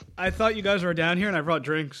I thought you guys were down here, and I brought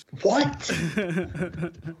drinks. What?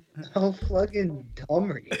 How fucking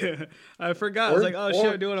dumb are you? I forgot. I was like, oh shit,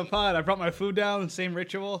 we're doing a pod. I brought my food down. Same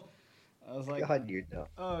ritual. I was like, God, you're dumb.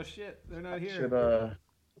 oh shit, they're not here.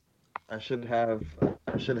 I should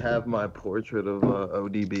have my portrait of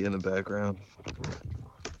ODB in the background.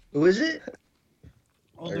 Who is it?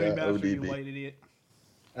 Old I dirty got bastard, you ODB. white idiot.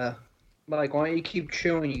 Mike, why don't you keep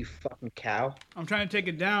chewing, you fucking cow? I'm trying to take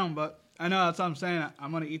it down, but I know that's what I'm saying.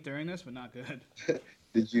 I'm gonna eat during this, but not good.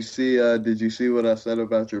 Did you see what I said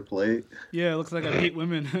about your plate? Yeah, it looks like I beat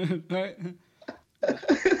women. Right?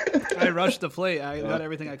 I rushed the plate. I got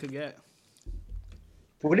everything I could get.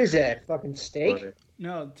 What is that? Fucking steak? Funny.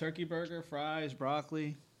 No, turkey burger, fries,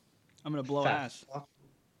 broccoli. I'm gonna blow Fat ass. fuck.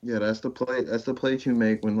 Yeah, that's the plate. That's the plate you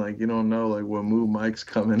make when like you don't know like what move Mike's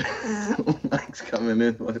coming. Mike's coming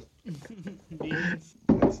in. Like, Beans.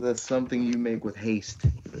 that's something you make with haste.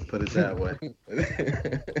 Put it that way.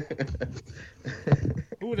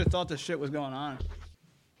 Who would have thought this shit was going on?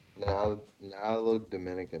 now I look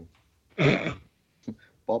Dominican.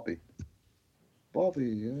 Poppy,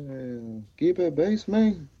 yeah. Keep it base,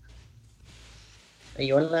 man.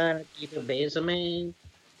 You wanna keep a base of me?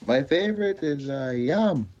 My favorite is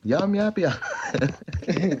yum yapia.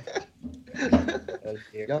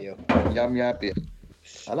 Yum yapia.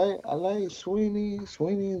 I like Sweeney.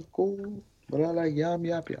 Sweeney is cool, but I like yum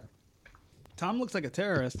yapia. Tom looks like a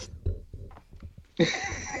terrorist.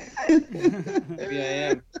 Maybe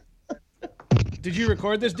I am. Did you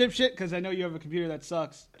record this dipshit? Because I know you have a computer that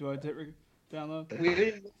sucks. Do I download? We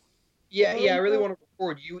didn't. Yeah, I really want to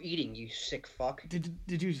record you eating, you sick fuck. Did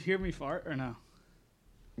you hear me fart or no?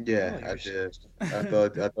 Yeah, Oh, I you're did.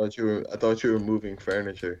 I thought you were moving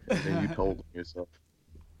furniture, and then you told yourself.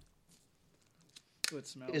 Ooh, it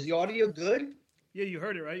smells. Is the audio good? Yeah, you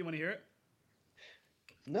heard it, right? You want to hear it?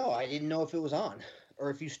 No, I didn't know if it was on. Or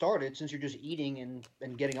if you started, since you're just eating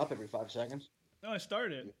and getting up every 5 seconds. No, I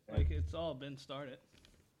started. Like, it's all been started.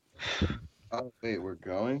 Oh wait, we're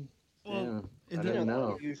going. Well, Damn, I it didn't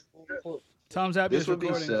know. Tom's happy This it's would be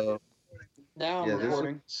recording. so. Now I'm Yeah, this would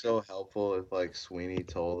recording. be so helpful if like Sweeney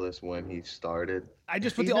told us when he started. I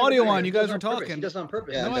just put He's the never audio doing on. it. You He does guys it were on purpose. talking. He does it on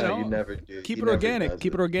purpose. No, I no, don't. you never do. Keep He it never organic. does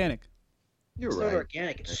Keep it organic. You're It's right. not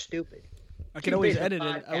organic. It's stupid. I Keep can it always based on edit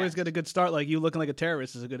it. I always podcast. get a good start. Like you looking like a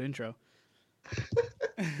terrorist is a good intro.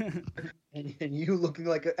 And you looking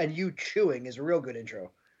like and you chewing is a real good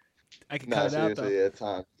intro. I can Nah, cut it out though. seriously, yeah,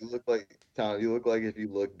 Tom. You look like if you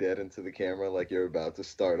look dead into the camera, like you're about to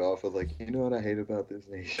start off with, like, you know what I hate about this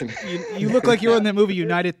nation. You look like you were in that movie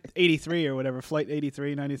United 83 or whatever, Flight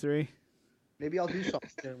 83, 93. Maybe I'll do something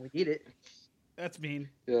soon. We need it. That's mean.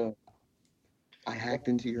 Yeah. I hacked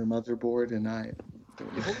into your motherboard and I.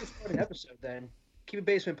 Before we start an episode, then Keep It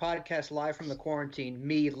Basement podcast live from the quarantine.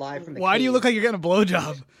 Me live from the. Why do you cave. look like you're getting a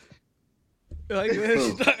blowjob? Like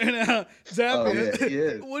this starting out. Zap, Oh, yeah, he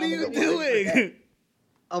is. what are you I'm doing?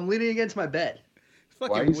 I'm leaning against my bed. Why are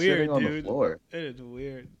Fucking you weird, sitting on the dude. floor? It is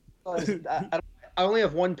weird. I only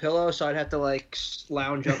have one pillow, so I'd have to like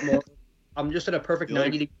lounge up more. I'm just at a perfect You're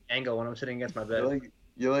like- 90-degree angle when I'm sitting against my bed.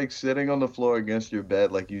 You're like sitting on the floor against your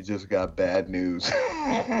bed like you just got bad news.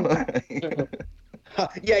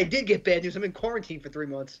 Yeah, I did get bad news. I'm in quarantine for 3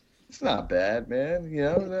 months. It's not bad, man. You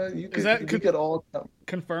know, we could all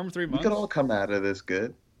Confirm 3 we months? could all come out of this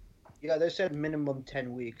good. Yeah, they said minimum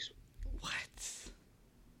 10 weeks. What?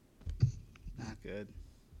 Not good.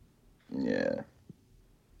 Yeah.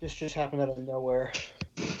 This just happened out of nowhere.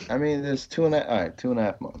 I mean, there's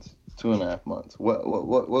 2.5 months. 2.5 months.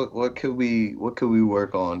 What could we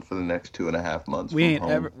work on for the next 2.5 months? We from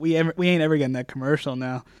ain't home? we ain't ever getting that commercial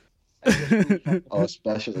now. Oh,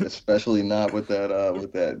 especially not with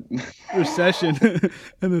that Recession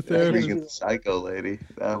and the that therapist. freaking psycho lady.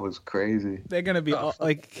 That was crazy. They're gonna be Oh,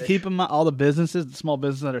 like fuck. keep in mind all the businesses, the small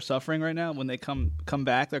businesses that are suffering right now. When they come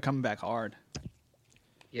back, they're coming back hard.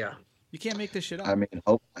 Yeah. You can't make this shit up. I mean,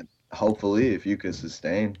 hopefully, if you could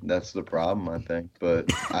sustain, that's the problem, I think.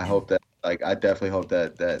 But I hope that, like, I definitely hope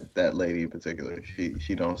that lady in particular,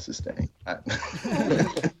 she don't sustain.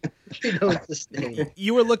 You know it's the same.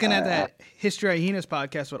 You were looking at that History Hyenas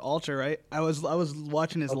podcast with Alter, right? I was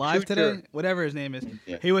watching his Oh, live Future. today, whatever his name is.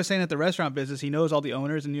 Yeah. He was saying that the restaurant business, he knows all the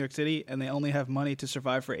owners in New York City, and they only have money to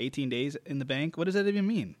survive for 18 days in the bank. What does that even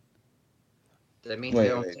mean? Does that mean Wait, they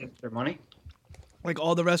don't wait. take their money? Like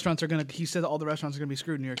all the restaurants are gonna. He said all the restaurants are gonna be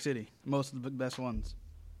screwed in New York City. Most of the best ones.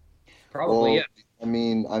 Probably, yeah. I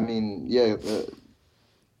mean, yeah.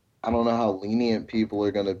 I don't know how lenient people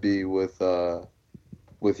are gonna be with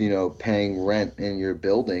paying rent in your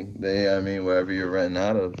building. Wherever you're renting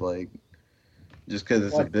out of, like, just because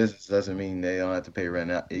it's a business doesn't mean they don't have to pay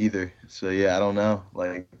rent out either. So yeah, I don't know.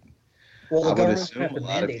 Like, Well, the I would government's gonna assume have a to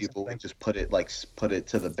lot of mandate people something. would just put it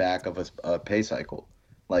to the back of a pay cycle,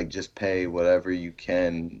 like just pay whatever you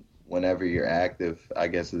can whenever you're active, I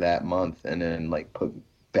guess that month, and then like put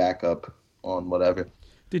backup on whatever.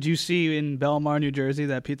 Did you see in Belmar, New Jersey,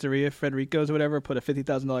 that pizzeria, Frederico's or whatever, put a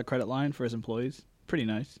 $50,000 credit line for his employees? Pretty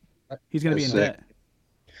nice. He's going to be in That's sick. debt.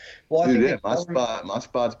 Well, I Dude, think yeah, the government, my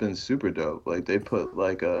spot's been super dope. Like they put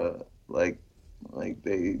like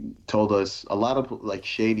they told us a lot of like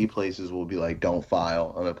shady places will be like don't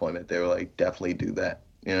file unemployment. They were like definitely do that.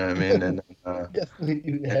 You know what I mean? And definitely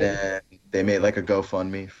do and that. then they made like a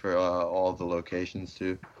GoFundMe for all the locations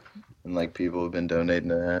too, and like people have been donating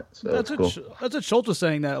to that. So That's it's what cool. that's what Schultz was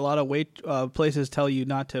saying, that a lot of places tell you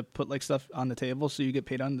not to put like stuff on the table, so you get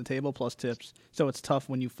paid on the table plus tips. So it's tough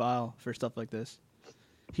when you file for stuff like this.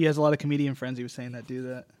 He has a lot of comedian friends, he was saying, that do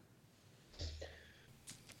that.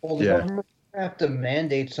 Well, the Yeah. government have to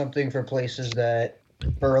mandate something for places that,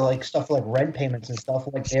 for like stuff like rent payments and stuff.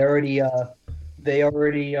 Like they already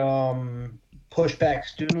push back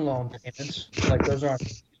student loan payments. Like those are on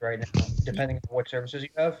right now, depending on what services you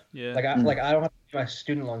have. Yeah. Like I don't have to pay my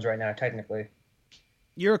student loans right now, technically.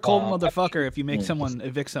 You're a cold Wow. motherfucker if you make someone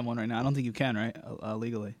evict someone right now. I don't think you can, right?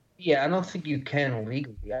 Legally. Yeah, I don't think you can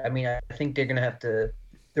legally. I mean, I think they're gonna have to.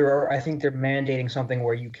 I think they're mandating something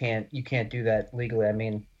where you can't do that legally. I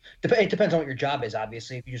mean, it depends on what your job is.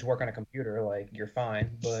 Obviously, if you just work on a computer, like you're fine.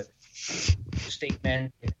 But state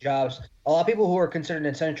mandated jobs, a lot of people who are considered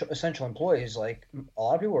essential employees, like a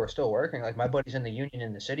lot of people are still working. Like my buddy's in the union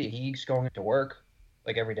in the city. He's going into work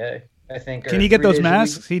like every day. I think. Can or you get 3 those days a week.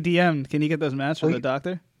 masks? He DM'd. Can you get those masks from Well, the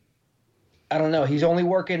doctor? I don't know. He's only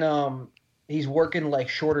working. He's working like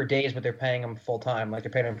shorter days, but they're paying him full time. Like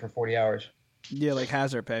they're paying him for 40 hours. Yeah, like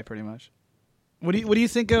hazard pay, pretty much. What do you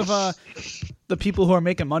think of the people who are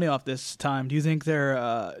making money off this time? Do you think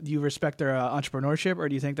do you respect their entrepreneurship, or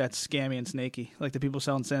do you think that's scammy and snaky, like the people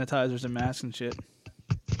selling sanitizers and masks and shit?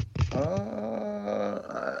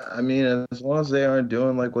 I mean, as long as they aren't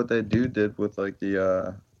doing like what that dude did with like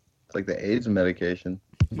the AIDS medication.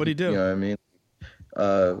 What do you do? You know what I mean?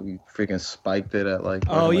 We freaking spiked it at like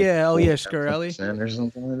Shkreli. or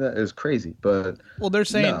something like that. It was crazy, but Well, they're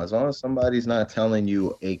saying no, as long as somebody's not telling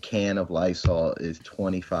you a can of Lysol is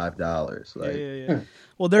 $25, like yeah.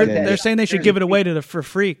 Well, they're saying they should give it away for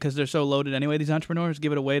free because they're so loaded anyway. These entrepreneurs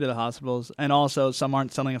give it away to the hospitals, and also some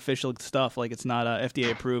aren't selling official stuff, like it's not FDA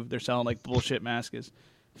approved. They're selling like bullshit masks,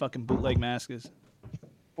 fucking bootleg masks.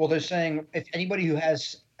 Well, they're saying if anybody who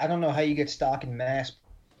has, I don't know how you get stock in masks.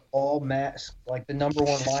 All masks, like the number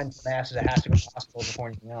one line for masks is it has to go to hospitals before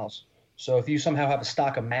anything else. So if you somehow have a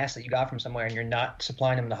stock of masks that you got from somewhere and you're not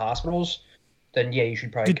supplying them to hospitals, then yeah, you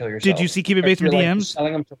should probably kill yourself. Did you see Keep It Basement You're, DMs?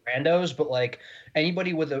 selling them to randos, but like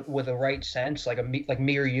anybody with a right sense, like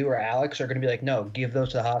me or you or Alex, are gonna be like, no, give those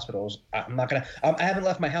to the hospitals. I'm not gonna. I haven't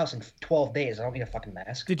left my house in 12 days. I don't need a fucking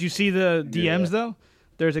mask. Did you see the DMs though?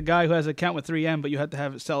 There's a guy who has an account with 3M, but you have to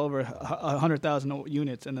have it sell over 100,000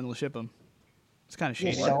 units, and then they'll ship them. It's kind of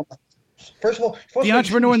shady. First of all, The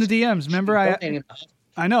entrepreneur in the DMs. Remember, donating-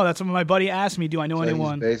 I know that's what my buddy asked me. Do I know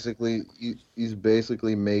anyone? He's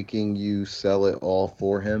basically making you sell it all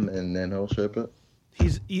for him, and then he'll ship it.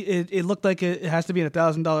 It looked like it has to be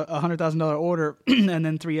 $100,000 order, and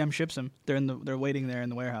then 3M ships them. They're waiting there in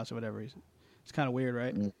the warehouse or whatever. It's kind of weird,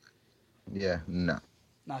 right? Yeah, no,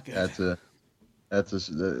 Not good.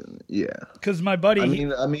 Yeah. Because my buddy,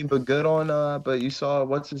 I mean, but good on. But you saw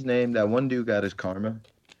what's his name? That one dude got his karma.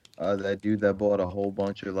 That dude that bought a whole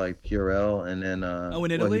bunch of like Purell, and then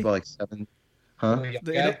in Italy, he bought like 7. Huh?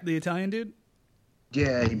 The Italian dude.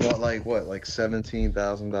 Yeah, he bought like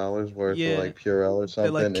 $17,000 worth of like Purell or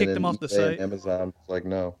something. They like kicked him off the site. Amazon was like,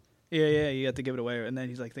 no. Yeah, you have to give it away, and then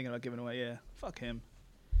he's like thinking about giving it away. Yeah, fuck him.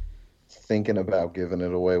 Thinking about giving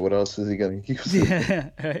it away. What else is he gonna use it? Yeah,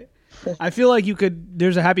 right. I feel like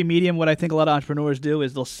there's a happy medium. What I think a lot of entrepreneurs do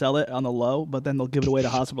is they'll sell it on the low, but then they'll give it away to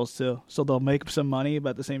hospitals too. So they'll make some money,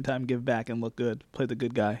 but at the same time give back and look good, play the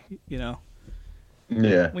good guy. You know.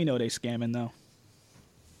 Yeah. We know they scamming though.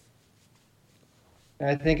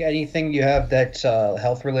 I think anything you have that's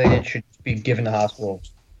health related should be given to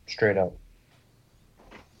hospitals straight up.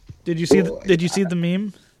 Did you see? Did you see the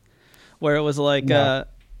meme where it was like, No.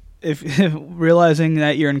 if realizing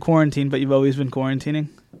that you're in quarantine, but you've always been quarantining?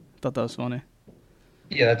 I thought that was funny.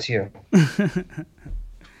 Yeah, that's you.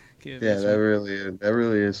 Yeah, that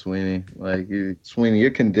really is Sweeney. Like, Sweeney,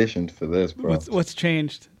 you're conditioned for this, bro. What's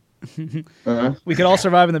changed? Uh-huh. We could all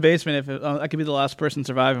survive in the basement if I could be the last person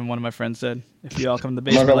surviving. One of my friends said, "If you all come in the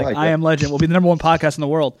basement, like I Am Legend, we'll be the #1 podcast in the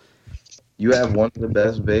world." You have one of the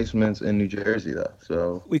best basements in New Jersey, though.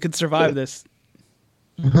 So we could survive this.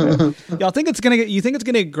 Y'all think it's gonna get? You think it's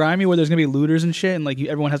gonna get grimy where there's gonna be looters and shit, and like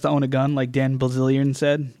everyone has to own a gun, like Dan Bilzerian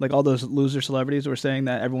said, like all those loser celebrities were saying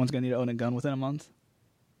that everyone's gonna need to own a gun within a month.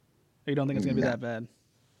 Or you don't think it's gonna be that bad?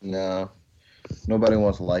 No, nobody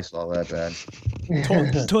wants Lysol that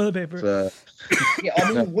bad. Toilet paper. So, Yeah,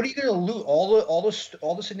 I mean, what are you gonna loot? All the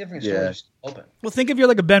significant stores are still open. Well, think if you're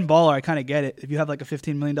like a Ben Baller, I kind of get it. If you have like a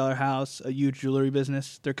 $15 million house, a huge jewelry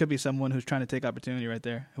business, there could be someone who's trying to take opportunity right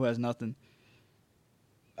there who has nothing.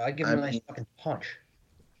 I'd give him a nice fucking punch.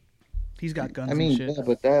 He's got guns I mean, and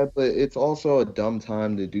shit. yeah, but it's also a dumb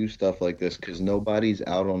time to do stuff like this because nobody's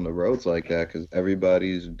out on the roads like that because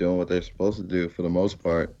everybody's doing what they're supposed to do for the most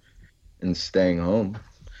part and staying home.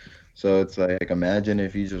 So it's like, imagine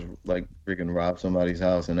if you just like freaking rob somebody's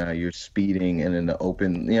house and now you're speeding and in the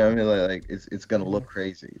open. You know what I mean? Like it's gonna look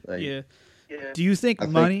crazy. Like, Yeah. Do you think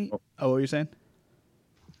money? Oh, what were you saying?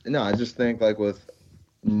 No, I just think like with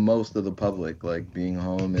most of the public like being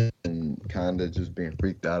home and kind of just being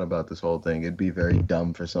freaked out about this whole thing, it'd be very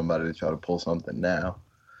dumb for somebody to try to pull something now.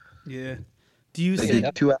 Yeah. Do you They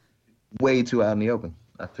think? get way too out in the open,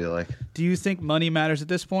 I feel like. Do you think money matters at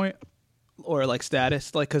this point, or like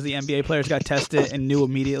status? Like, because the NBA players got tested and knew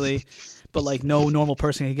immediately, but like no normal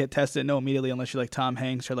person can get tested and know immediately unless you're like Tom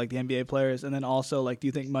Hanks or like the NBA players. And then also, like, do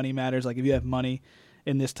you think money matters? Like, if you have money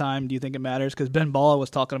in this time, do you think it matters? Because Ben Balla was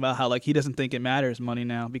talking about how like he doesn't think it matters money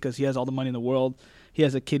now because he has all the money in the world. He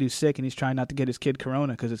has a kid who's sick and he's trying not to get his kid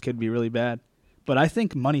corona because his kid would be really bad. But I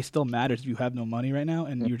think money still matters if you have no money right now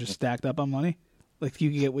and you're just stacked up on money. Like, you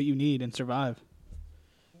can get what you need and survive.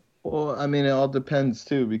 Well, I mean, it all depends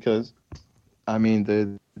too, because I mean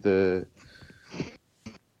the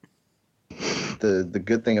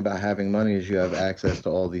good thing about having money is you have access to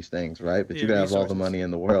all these things, right? But Yeah, you can have all the resources. money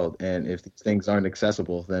in the world, and if these things aren't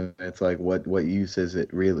accessible, then it's like, what use is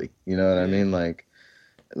it really? You know what I mean? Like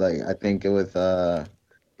I think with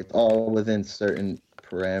it's all within certain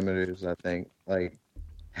parameters. I think like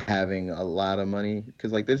having a lot of money,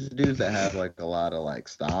 because like there's dudes that have like a lot of like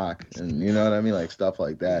stock and you know what I mean, like stuff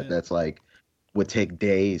like that. Yeah. That's like would take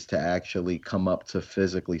days to actually come up to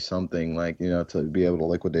physically something like, you know, to be able to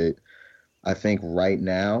liquidate. I think right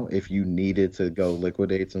now, if you needed to go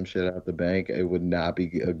liquidate some shit out the bank, it would not be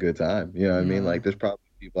a good time. You know what I mean? No. Like there's probably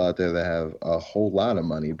people out there that have a whole lot of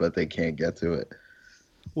money, but they can't get to it.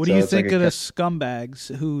 What do So you it's like think a of the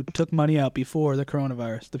scumbags who took money out before the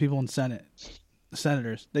coronavirus? The people in Senate, the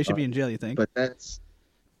senators, they should be in jail. You think? But that's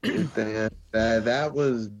that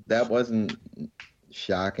wasn't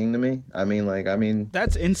shocking to me. I mean,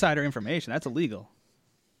 That's insider information. That's illegal.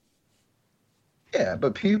 yeah,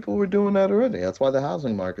 but people were doing that already. That's why the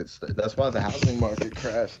housing market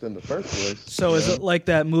crashed in the first place. So is it like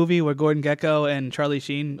that movie where Gordon Gekko and Charlie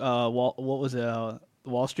Sheen, what was it,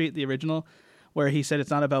 Wall Street, the original, where he said it's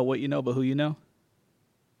not about what you know, but who you know?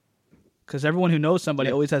 Because everyone who knows somebody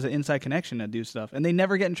always has an inside connection to do stuff, and they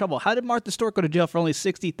never get in trouble. How did Martha Stewart go to jail for only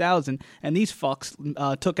 $60,000, and these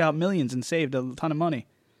fucks took out millions and saved a ton of money?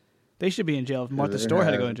 They should be in jail if Martha Stewart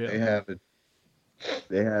had to go in jail.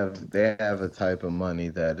 They have a type of money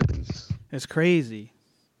that is. It's crazy.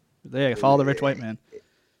 They follow the rich white man.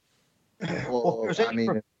 Well, there's I any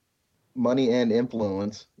mean, money and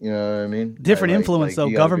influence. You know what I mean? Different Like- influence, like though.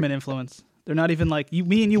 you gotta Government influence. They're not even like you.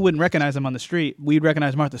 Me and you wouldn't recognize them on the street. We'd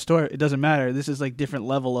recognize Martha Stewart. It doesn't matter. This is like different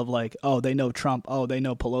level of like, oh, they know Trump. Oh, they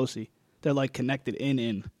know Pelosi. They're like connected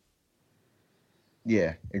in.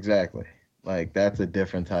 Yeah, exactly. Like that's a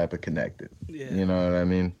different type of connected. Yeah. You know what I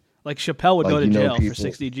mean? Like Chappelle would Like, go to you know jail for people-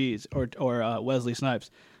 60 G's or Wesley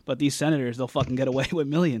Snipes. But these senators, they'll fucking get away with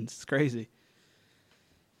millions. It's crazy.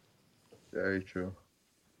 Very true.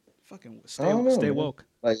 Fucking I don't know, stay man. woke.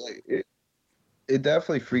 Like it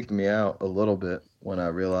definitely freaked me out a little bit when I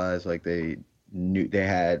realized like they knew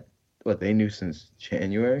since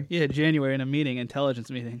January. Yeah, January in a meeting, intelligence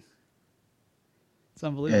meeting. It's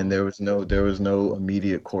unbelievable. And there was no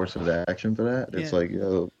immediate course of action for that. It's Yeah. like,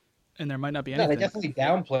 yo, And there might not be No, anything. they definitely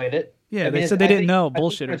downplayed it. Yeah, I they mean, said they I didn't think- know. I think when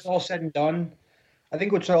Bullshitters. it's all said and done, I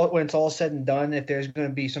think when it's all said and done, if there's going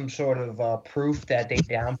to be some sort of proof that they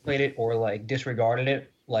downplayed it or like disregarded it,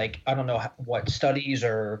 like I don't know what studies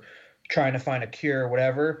or trying to find a cure or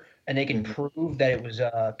whatever, and they can prove that it was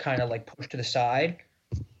kind of like pushed to the side,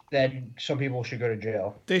 then some people should go to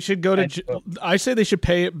jail. They should go to. And- I say they should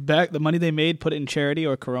pay it back the money they made, put it in charity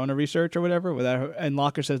or corona research or whatever. And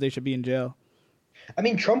Locker says they should be in jail. I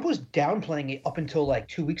mean, Trump was downplaying it up until like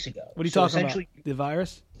 2 weeks ago. What are you So talking about? essentially, The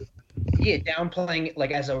virus? Yeah, downplaying it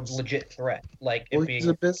like as a legit threat. Like well, it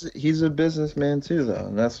being he's a businessman too, though,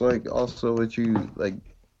 and that's like also what you like.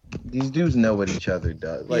 These dudes know what each other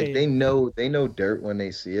does. Like Yeah. they know dirt when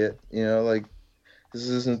they see it. You know, like this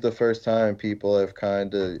isn't the first time people have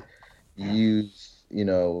kind of used,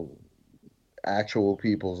 actual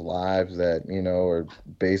people's lives that, are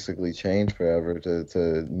basically changed forever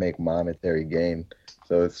to make monetary gain.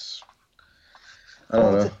 So I don't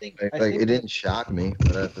Well, know. it's a thing. Like, I like, think it didn't shock me,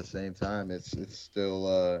 but at the same time, it's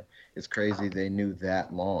still it's crazy they knew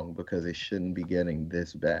that long because it shouldn't be getting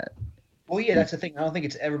this bad. Well, yeah, that's the thing. I don't think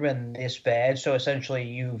it's ever been this bad. So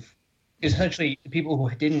essentially people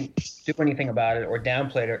who didn't do anything about it or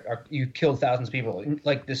downplayed it, you killed thousands of people.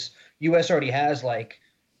 Like this, U.S. already has like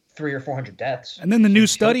 300 or 400 deaths. And then the new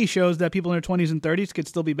study shows that people in their 20s and 30s could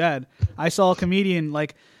still be bad. I saw a comedian,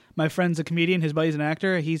 like my friend's a comedian, his buddy's an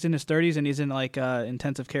actor. He's in his 30s and he's in like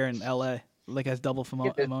intensive care in L.A. Like has double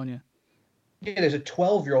pneumonia. Yeah, there's a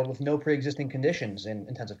 12-year-old with no pre-existing conditions in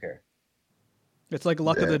intensive care. It's like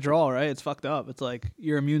luck of the draw, right? It's fucked up. It's like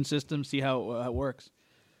your immune system, see how it works.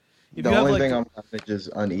 If The only thing I'm kind of just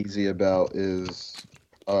uneasy about is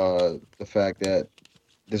the fact that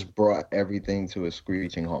this brought everything to a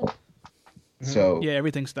screeching halt. So yeah,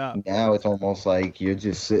 everything stopped. Now it's almost like you're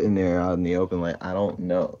just sitting there out in the open, like I don't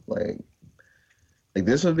know, like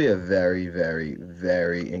this would be a very, very,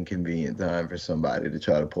 very inconvenient time for somebody to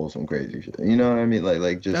try to pull some crazy shit. You know what I mean?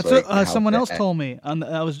 Like just that's like what someone else told me.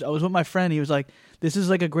 I was with my friend. He was like, "This is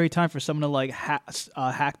like a great time for someone to like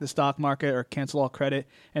hack the stock market or cancel all credit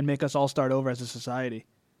and make us all start over as a society."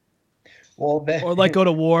 Well, or like go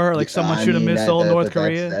to war, or like someone shoot a missile in North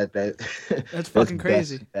Korea. That's fucking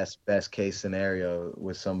crazy. That's best case scenario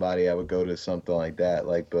with somebody. I would go to something like that.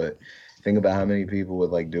 Like, but think about how many people would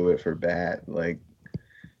like do it for bad. Like,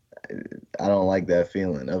 I don't like that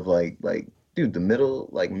feeling of like, dude, the middle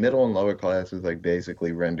and lower class is like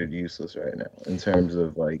basically rendered useless right now in terms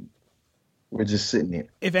of like. We're just sitting here.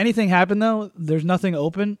 If anything happened, though, there's nothing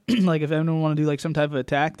open. Like, if anyone want to do, like, some type of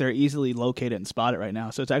attack, they're easily located and spotted right now.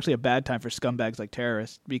 So it's actually a bad time for scumbags like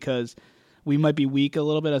terrorists because we might be weak a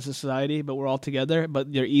little bit as a society, but we're all together.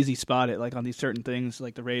 But they're easy spotted, like, on these certain things,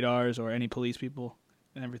 like the radars or any police people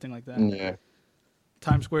and everything like that. Yeah.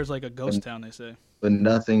 Times Square's like a ghost town, they say. But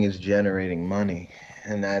nothing is generating money,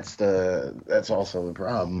 and that's also the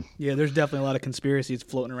problem. Yeah, there's definitely a lot of conspiracies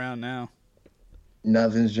floating around now.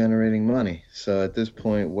 Nothing's generating money. So at this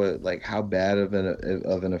point, how bad of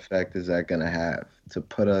an effect is that going to have to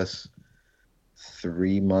put us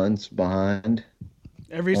 3 months behind?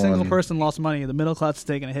 Every single person lost money. The middle class is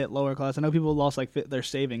taking a hit. Lower class, I know people lost like their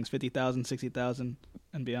savings, 50,000, 60,000,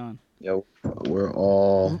 and beyond. Yo, we're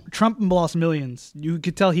all. Trump lost millions. You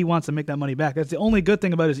could tell he wants to make that money back. That's the only good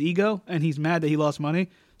thing about his ego, and he's mad that he lost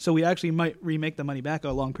money. So we actually might remake the money back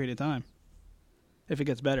a long period of time. If it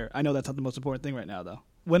gets better. I know that's not the most important thing right now, though.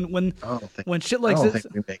 When shit like this, I don't think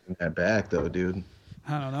we're making that back, though, dude.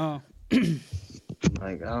 I don't know.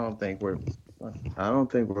 Like, I don't think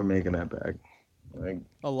we're making that back. Like,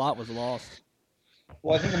 a lot was lost.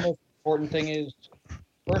 Well, I think the most important thing is,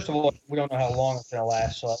 first of all, we don't know how long it's gonna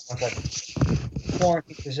last. So it's like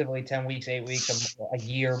quarantine specifically 10 weeks, 8 weeks, a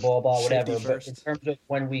year, blah blah, whatever. But in terms of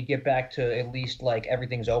when we get back to at least like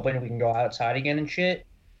everything's open and we can go outside again and shit.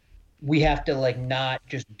 We have to like not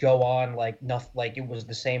just go on like nothing like it was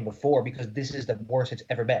the same before because this is the worst it's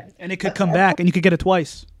ever been. And it could come back and you could get it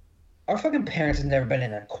twice. Our fucking parents have never been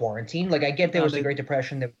in a quarantine. Like I get there was the Great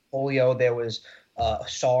Depression, there was polio, there was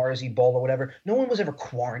SARS, Ebola, whatever. No one was ever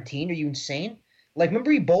quarantined. Are you insane? Like remember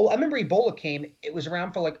Ebola? I remember Ebola came. It was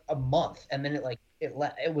around for like a month and then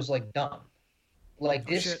it was like done. Like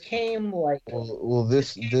this came like. Well,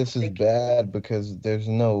 this is bad because there's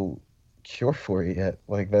no cure for it yet.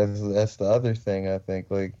 Like that's the other thing I think.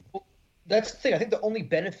 Like that's the thing. I think the only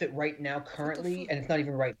benefit right now, currently, and it's not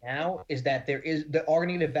even right now, is that there are going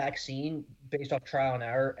to get a vaccine based off trial and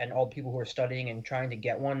error, and all the people who are studying and trying to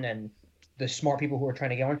get one, and the smart people who are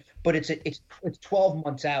trying to get one. But it's 12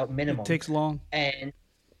 months out minimum. It takes long, and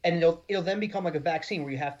it'll then become like a vaccine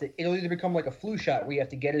where it'll either become like a flu shot where you have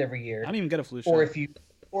to get it every year. I don't even get a flu shot.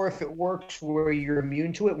 Or if it works where you're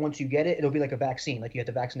immune to it, once you get it, it'll be like a vaccine. Like you have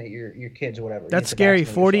to vaccinate your kids or whatever. That's scary.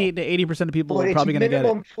 40 to 80% of people are probably going to get it.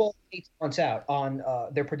 Minimum 12 to 18 months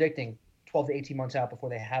out. They're predicting 12 to 18 months out before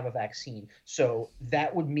they have a vaccine. So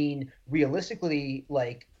that would mean realistically,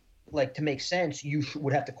 like to make sense, you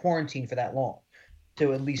would have to quarantine for that long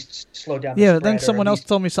to at least slow down the spread. Then someone else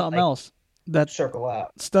told me something else. That circle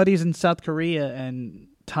out. Studies in South Korea and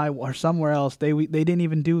Taiwan or somewhere else, they didn't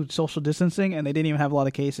even do social distancing, and they didn't even have a lot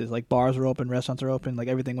of cases. Like bars were open, restaurants are open, like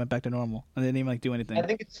everything went back to normal, and they didn't even do anything.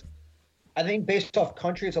 I think based off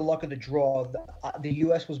country, it's a luck of the draw. The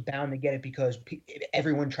U.S. was bound to get it because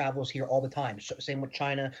everyone travels here all the time. So, same with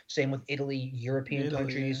China, same with Italy, European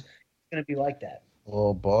countries. Yeah. It's going to be like that.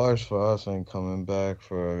 Well, bars for us ain't coming back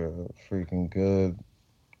for freaking good.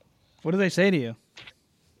 What do they say to you?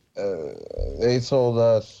 They told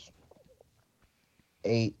us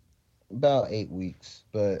about 8 weeks,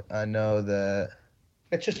 but I know that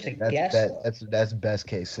It's just a that's guess. that's best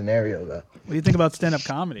case scenario though. What do you think about stand-up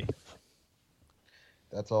comedy?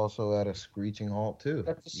 That's also at a screeching halt too.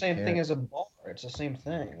 That's the You same thing can't- as a bar. It's the same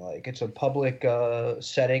thing. Like it's a public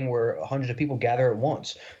setting where hundreds of people gather at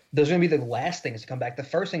once. Those are gonna be the last things to come back. The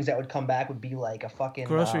first things that would come back would be like a fucking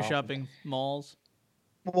Grocery shopping, malls.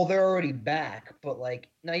 Well, they're already back, but like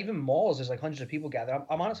now even malls, there's like hundreds of people gather.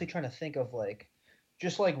 I'm honestly trying to think of like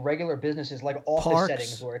just like regular businesses, like office Parks.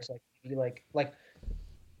 settings where it's like maybe like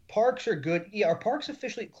parks are good. Yeah, are parks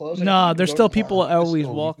officially closed? I Nah, think you can there's go still to people parks. always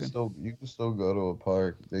You walking. can still go to a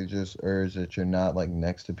park. They just urge that you're not like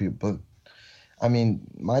next to people. But I mean,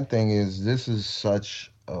 my thing is, this is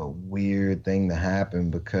such a weird thing to happen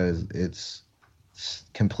because it's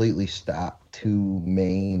completely stopped two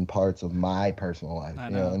main parts of my personal life. I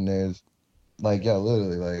You know, know. and there's like, yeah,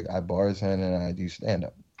 literally, like I bartend and I do stand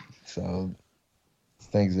up. So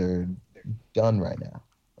things are done right now.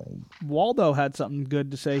 Like, Waldo had something good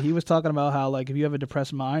to say. He was talking about how, like, if you have a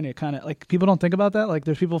depressed mind, it kind of, like, people don't think about that. Like,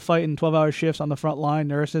 there's people fighting 12-hour shifts on the front line,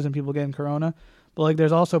 nurses, and people getting corona. But, like,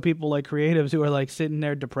 there's also people, like, creatives who are, like, sitting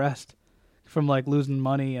there depressed from, like, losing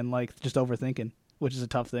money and, like, just overthinking, which is a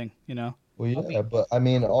tough thing, you know? well, yeah, but I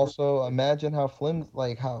mean, also imagine how and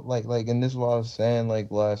this is what I was saying, like,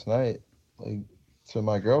 last night, like, to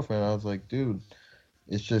my girlfriend, I was like, dude,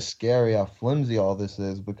 it's just scary how flimsy all this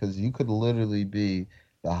is because you could literally be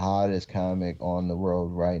the hottest comic on the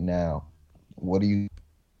road right now. What are you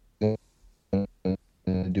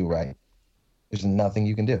gonna do right? There's nothing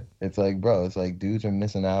you can do. It's like, bro, it's like dudes are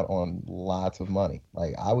missing out on lots of money.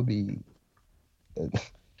 Like, I would be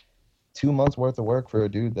 2 months worth of work for a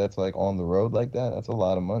dude that's like on the road like that. That's a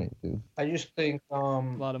lot of money, dude. I just think A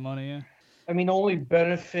lot of money, yeah. I mean only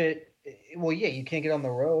benefit. Well, yeah, you can't get on the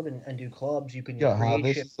road and do clubs. You can Yeah, how create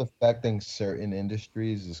this shit. is affecting certain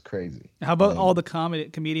industries is crazy. How about Like, all the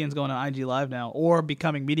comedians going on IG Live now or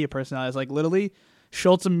becoming media personalities? Like, literally,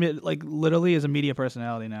 Schultz, like, literally is a media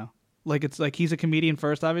personality now. Like, it's like he's a comedian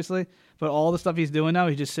first, obviously, but all the stuff he's doing now,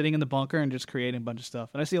 he's just sitting in the bunker and just creating a bunch of stuff.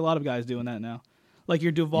 And I see a lot of guys doing that now. Like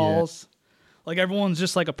your Duvals. Like, everyone's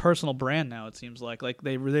just like a personal brand now, it seems like. Like,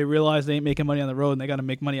 they realize they ain't making money on the road and they got to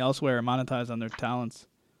make money elsewhere and monetize on their talents.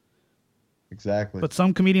 exactly. But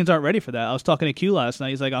some comedians aren't ready for that. I was talking to Q last night.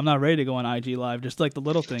 He's like, I'm not ready to go on IG Live. Just like the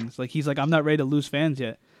little things. Like, he's like, I'm not ready to lose fans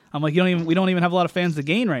yet. I'm like, we don't even have a lot of fans to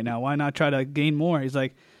gain right now. Why not try to gain more? He's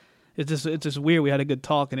like, it's just weird. We had a good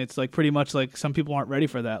talk, and it's like pretty much like some people aren't ready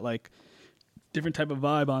for that. Like, different type of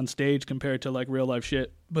vibe on stage compared to like real life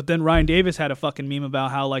shit. But then Ryan Davis had a fucking meme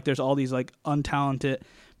about how like there's all these like untalented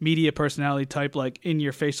media personality type like in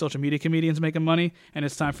your face social media comedians making money, and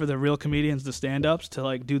it's time for the real comedians, the stand ups, to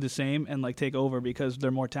like do the same and like take over because they're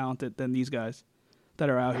more talented than these guys that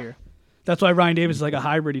are out here. That's why Ryan Davis is like a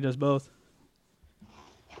hybrid. He does both.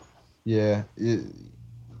 Yeah,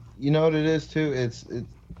 you know what it is too. It's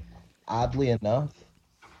oddly enough,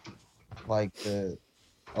 like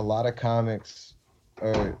a lot of comics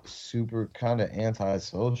are super kind of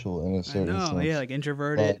antisocial in a I certain know, sense. yeah, like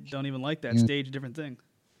introverted, But don't even like that you- stage, different thing.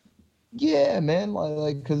 Yeah, man,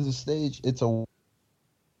 like because the stage, it's a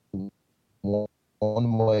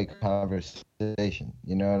one-way conversation.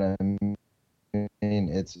 You know what I mean?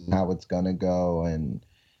 It's how it's gonna go, and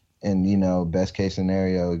you know, best case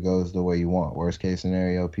scenario, it goes the way you want. Worst case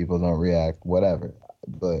scenario, people don't react, whatever.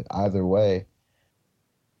 But either way,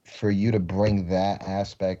 for you to bring that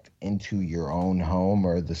aspect into your own home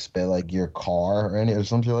or like your car or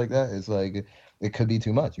something like that, it's like it could be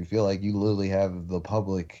too much. You feel like you literally have the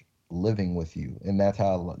public living with you, and that's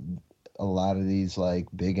how a lot of these like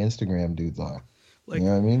big Instagram dudes are. Like, you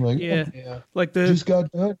know what I mean? Like, yeah, Yeah. like the just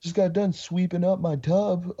got done sweeping up my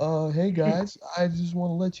tub. Hey guys, I just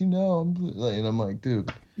want to let you know. And I'm like, dude,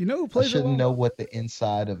 you know who I plays it shouldn't well? know what the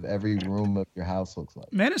inside of every room of your house looks like.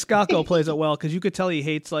 Maniscalco plays it well because you could tell he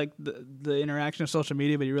hates like the interaction of social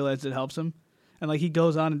media, but he realizes it helps him. And like he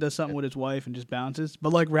goes on and does something with his wife and just bounces.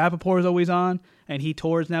 But like Rappaport is always on, and he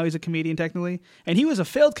tours now. He's a comedian technically, and he was a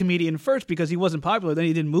failed comedian first because he wasn't popular. Then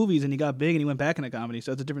he did movies and he got big and he went back into comedy.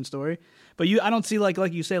 So it's a different story. But I don't see like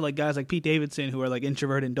you say, like guys like Pete Davidson who are like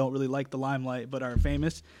introverted and don't really like the limelight but are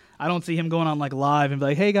famous. I don't see him going on like live and be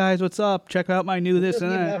like, "Hey guys, what's up? Check out my new this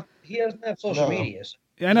and that." He doesn't have social No. media. So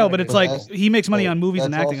Yeah, I know, but it's like That's- he makes money on movies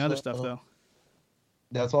and that's acting and other also- stuff though.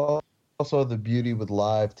 That's also the beauty with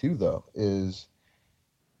live too, though, is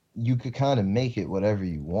you could kind of make it whatever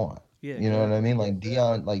you want. Yeah, You know what I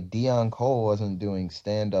exactly. mean? Dion Cole wasn't doing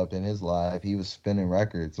stand up in his life. He was spinning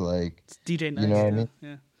records. Like, It's DJ you know Nice. what I Yeah, mean?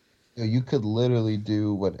 yeah. You could literally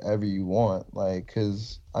do whatever you want. Like,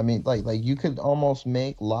 cause I mean, like you could almost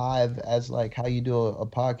make live as like how you do a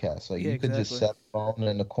podcast. Like Yeah, you could just exactly. set a phone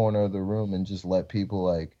in the corner of the room and just let people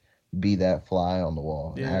like be that fly on the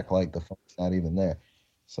wall and Yeah. act like the phone's not even there.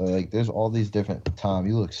 So like, there's all these different. Tom,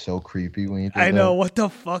 you look so creepy when you I did know. that. What the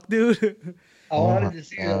fuck, dude? I Oh wanted my to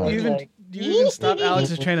see you what it god. looked like. even stopped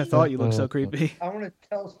Alex's train of thought. You look so creepy. I want to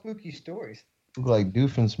tell spooky stories. Look like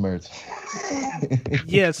Doofenshmirtz.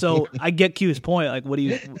 Yeah, so I get Q's point. Like, what do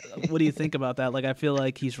you think about that? Like, I feel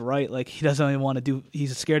like he's right. Like, he doesn't even want to do.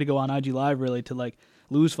 He's scared to go on IG Live really to like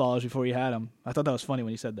lose followers before he had them. I thought that was funny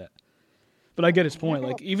when he said that. But I get his point.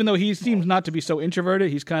 Like, even though he seems not to be so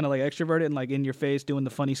introverted, he's kind of like extroverted and like in your face doing the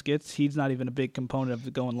funny skits. He's not even a big component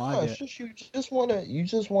of going No, live it's yet. just you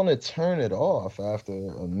just wanna turn it off after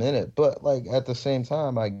a minute. But like at the same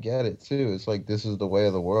time, I get it too. It's like this is the way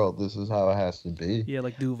of the world. This is how it has to be. Yeah,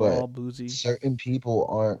 like Duval, But Boozy. certain people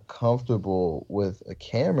aren't comfortable with a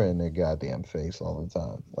camera in their goddamn face all the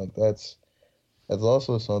time. Like that's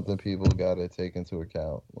also something people gotta take into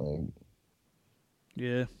account. Like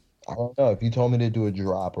Yeah. I don't know. If you told me to do a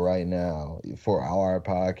drop right now for our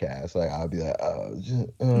podcast, like I'd be like,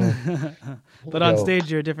 But on Yo.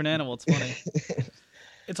 stage, you're a different animal. It's funny.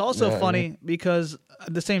 It's also Yeah, funny because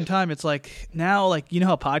at the same time, it's like now, like, you know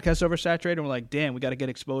how podcasts are oversaturated and we're like, damn, we got to get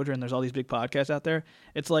exposure and there's all these big podcasts out there.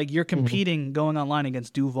 It's like you're competing going online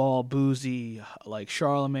against Duval, Boozy, like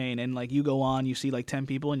Charlemagne, and like you go on, you see like 10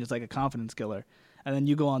 people and it's like a confidence killer. And then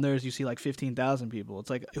you go on theirs, you see like 15,000 people.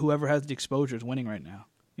 It's like whoever has the exposure is winning right now.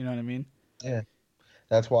 You know what I mean? yeah.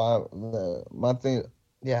 That's why my thing.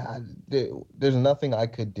 Yeah, there's nothing I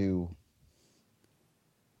could do.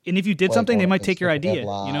 And if you did Like, something, they on might take your Instagram idea. You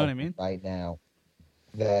Live know what I mean? right now,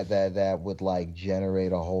 that would like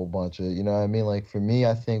generate a whole bunch of. You know what I mean? Like for me,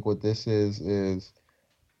 I think what this is.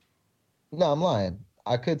 No, I'm lying.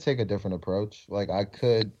 I could take a different approach. Like I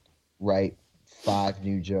could write 5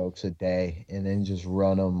 new jokes a day and then just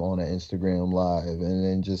run them on an Instagram live and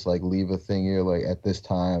then just like leave a thing here like at this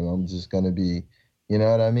time I'm just gonna be, you know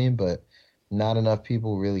what I mean? But not enough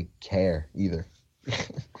people really care either.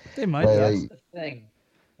 They might. Right, That's like- the thing.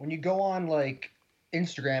 When you go on like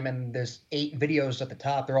Instagram and there's 8 videos at the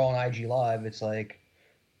top, they're all on IG Live. It's like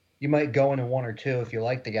you might go into 1 or 2 if you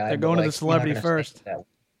like the guy. They're but, going to like, the celebrity you're not gonna first. stick to that.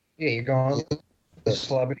 Yeah, you're going to the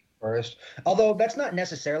celebrity first. Although that's not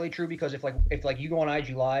necessarily true because if you go on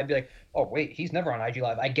IG Live, be like, oh wait, he's never on IG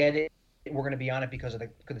Live. I get it. We're going to be on it because of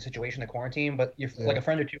the situation, the quarantine. But you're like a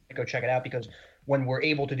friend or two, go check it out because when we're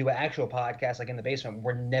able to do an actual podcast, like in the basement,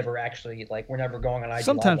 we're never going on IG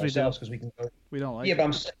Sometimes Live we do. ourselves because we can go. We don't like Yeah, it.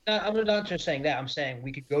 but I'm not just saying that. I'm saying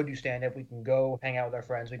we could go do stand up. We can go hang out with our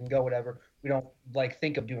friends. We can go whatever. We don't like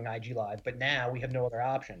think of doing IG Live, but now we have no other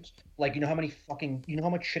options. Like you know how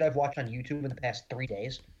much shit I've watched on YouTube in the past 3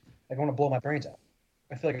 days. I want to blow my brains out.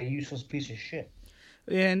 I feel like a useless piece of shit.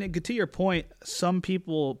 And to your point, some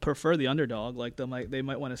people prefer the underdog. Like they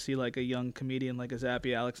might want to see like a young comedian like a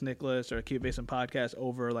Zappy, Alex Nicholas, or a Cute Basin podcast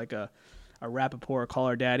over like a Rappaport or Call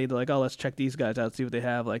Her Daddy. They're like, oh, let's check these guys out, see what they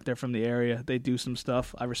have. Like they're from the area, they do some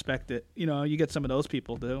stuff. I respect it. You know, you get some of those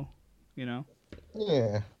people too. You know.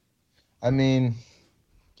 Yeah. I mean,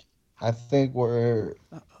 I think we're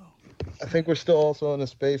still also in a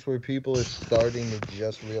space where people are starting to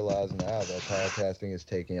just realize now that podcasting is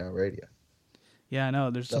taking out radio. Yeah, I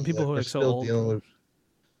know. There's some people who are They're like so still old. dealing with-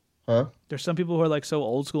 Huh? There's some people who are like so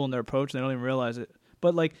old school in their approach, and they don't even realize it.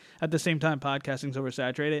 But like at the same time, podcasting's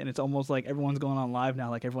oversaturated, and it's almost like everyone's going on live now.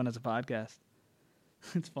 Like everyone has a podcast.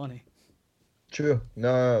 It's funny. True.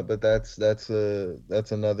 No, but that's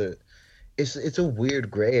another. It's a weird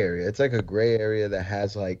gray area. It's like a gray area that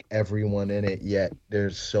has like everyone in it, yet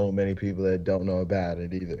there's so many people that don't know about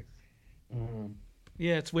it either.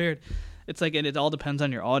 Yeah, it's weird. It's like, and it all depends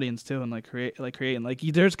on your audience too, and creating. Like,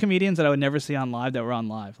 there's comedians that I would never see on live that were on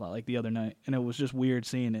live, like the other night, and it was just weird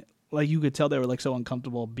seeing it. Like you could tell they were like so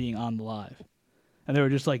uncomfortable being on the live, and they were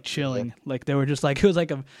just like chilling. Yeah. Like they were just like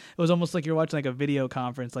it was almost like you're watching like a video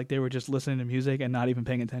conference. Like they were just listening to music and not even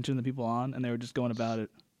paying attention to the people on, and they were just going about it.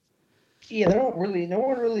 Yeah, no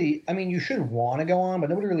one really. I mean, you should want to go on, but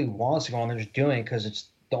nobody really wants to go on. They're just doing it because it's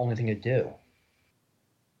the only thing to do.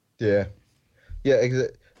 Yeah.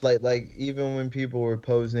 Like even when people were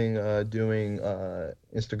posing doing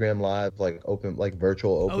Instagram Live like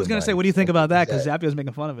virtual open. I was gonna say, mics, what do you think about that? Because that- Zappy was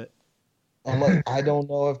making fun of it. I'm like, I don't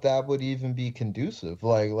know if that would even be conducive.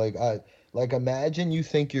 Like imagine you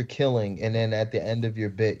think you're killing, and then at the end of your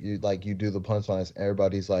bit, you do the punchlines.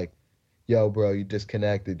 Everybody's like, yo, bro, you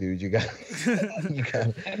disconnected, dude. You got, you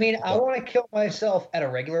got. I mean, I want to kill myself at a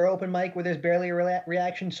regular open mic where there's barely a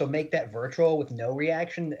reaction. So make that virtual with no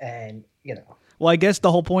reaction, and Well, I guess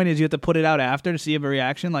the whole point is you have to put it out after to see if a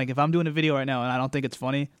reaction. Like if I'm doing a video right now and I don't think it's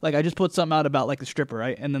funny, like I just put something out about like the stripper,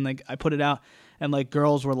 right? And then like I put it out and like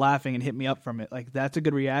girls were laughing and hit me up from it. Like that's a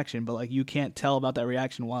good reaction, but like you can't tell about that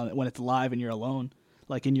reaction when it's live and you're alone,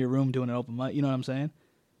 like in your room doing an open mic. You know what I'm saying?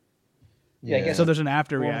 Yeah, I guess So there's an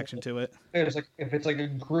after reaction to it. There's like if it's like a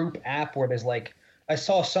group app where there's like I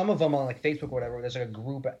saw some of them on like Facebook or whatever. Where there's like a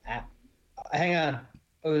group app. Hang on,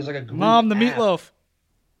 there's like a group Mom, the app. meatloaf.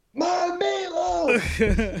 My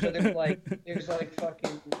meatloaf. So there's like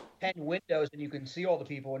fucking 10 windows and you can see all the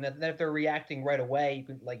people, and then if they're reacting right away,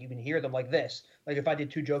 you can hear them like this. Like if I did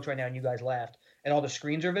 2 jokes right now and you guys laughed and all the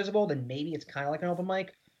screens are visible, then maybe it's kind of like an open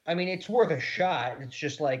mic. I mean, it's worth a shot. It's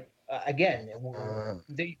just like again,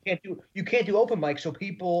 you can't do open mic, so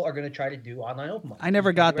people are going to try to do online open mic. I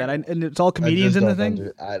never got that. And it's all comedians in the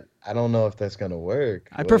thing. I don't know if that's gonna work.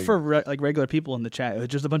 I prefer regular people in the chat.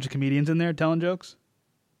 It's just a bunch of comedians in there telling jokes.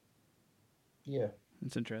 Yeah,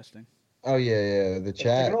 it's interesting. Oh yeah. The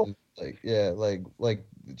chat, like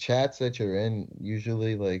the chats that you're in,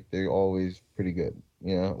 usually like they're always pretty good.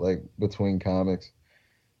 Like between comics,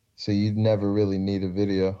 so you'd never really need a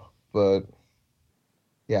video. But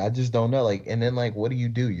yeah, I just don't know. Like, and then like, what do?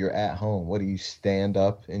 You're at home. What do you stand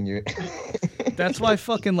up and you're? That's why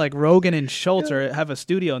fucking like Rogan and Schultz have a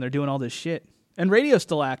studio and they're doing all this shit. And radio's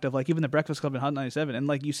still active, like even the Breakfast Club and Hot 97. And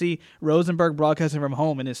like you see Rosenberg broadcasting from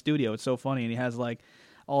home in his studio. It's so funny. And he has like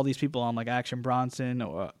all these people on, like Action Bronson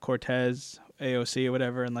or Cortez, AOC or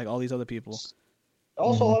whatever, and like all these other people.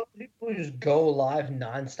 Also, a lot of people who just go live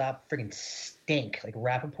nonstop freaking stink, like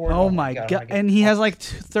Rappaport. Oh my God. And he has like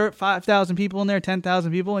 5,000 people in there,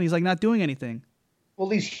 10,000 people, and he's like not doing anything. Well,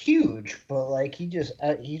 he's huge, but like he's just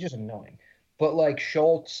annoying. But like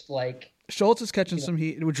Schultz is catching some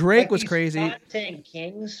heat. Drake was crazy. Content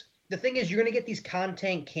kings. The thing is, you're gonna get these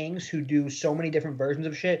content kings who do so many different versions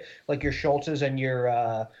of shit, like your Schultzes and your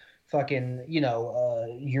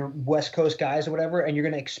your West Coast guys or whatever, and you're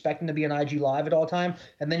gonna expect them to be on IG Live at all time,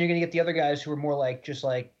 and then you're gonna get the other guys who are more like just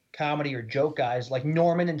like comedy or joke guys, like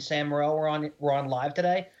Norman and Sam Morril were on live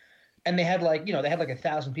today. And they had like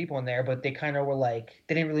 1,000 people in there, but they kind of were like,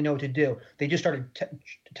 they didn't really know what to do. They just started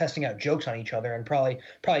testing out jokes on each other, and probably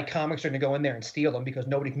comics are going to go in there and steal them because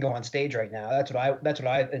nobody can go on stage right now. That's what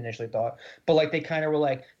I initially thought. But like they kind of were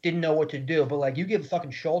like, didn't know what to do. But like you give fucking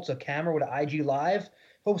Schultz a camera with an IG Live,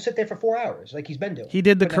 he'll sit there for 4 hours like he's been doing. He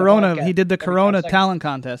did the Corona talent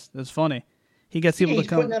contest. It's funny. He gets people to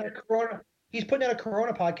come. He's putting out a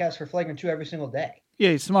Corona podcast for Flagrant 2 every single day. Yeah,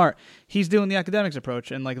 he's smart. He's doing the academics approach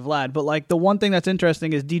and like Vlad. But like the one thing that's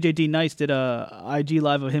interesting is DJ D Nice did a IG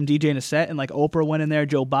live of him DJing a set, and like Oprah went in there,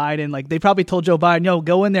 Joe Biden. Like they probably told Joe Biden, "Yo,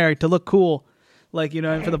 go in there to look cool," like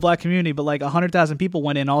for the black community. But like 100,000 people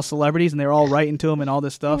went in, all celebrities, and they were all writing to him and all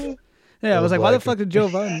this stuff. Yeah, I was like, why the fuck did Joe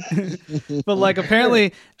Biden? But like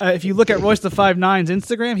apparently, if you look at Royce the 5'9's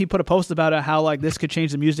Instagram, he put a post about it, how like this could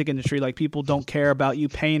change the music industry. Like people don't care about you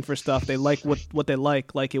paying for stuff; they like what they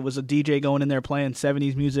like. Like it was a DJ going in there playing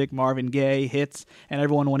 70s music, Marvin Gaye hits, and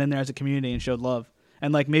everyone went in there as a community and showed love.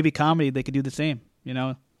 And like maybe comedy, they could do the same.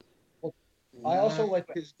 Well, I also like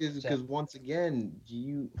because once again,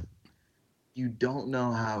 you don't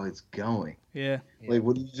know how it's going. Yeah. Like,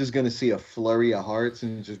 what are you just gonna see a flurry of hearts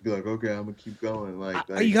and just be like, okay, I'm gonna keep going? Like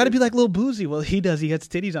you got to be like Lil Boozy. Well, he does. He gets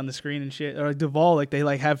titties on the screen and shit. Or like Duvall, like they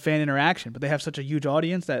like have fan interaction, but they have such a huge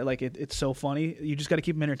audience that like it's so funny. You just got to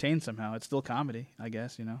keep them entertained somehow. It's still comedy, I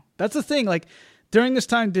guess. That's the thing. Like during this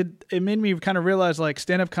time, it made me kind of realize like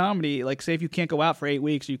stand up comedy. Like say if you can't go out for 8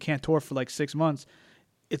 weeks, or you can't tour for like 6 months.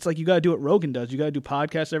 It's like you got to do what Rogan does. You got to do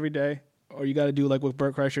podcasts every day. Or you got to do like what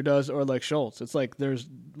Bert Kreischer does, or like Schultz. It's like there's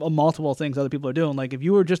multiple things other people are doing. Like if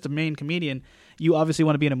you were just a main comedian, you obviously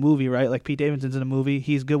want to be in a movie, right? Like Pete Davidson's in a movie.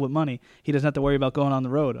 He's good with money. He doesn't have to worry about going on the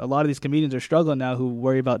road. A lot of these comedians are struggling now who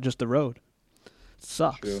worry about just the road. It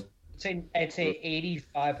sucks. True. I'd say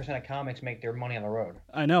 85% of comics make their money on the road.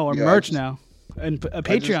 I know, or merch now, and a Patreon.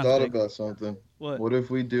 I just thought about something. What if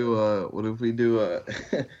we do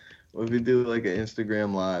What if we do like an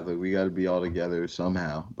Instagram live? Like we got to be all together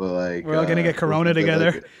somehow. But like we're all gonna get Corona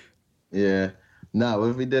together. Yeah. No,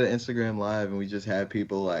 what if we did an Instagram live and we just had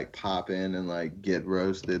people like pop in and like get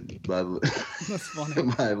roasted by, That's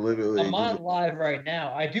funny. by literally. I'm on live right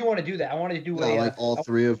now. I do want to do that. I want to do like all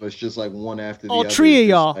three of us, just like one after the other. All three of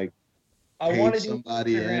y'all. Like, I want to do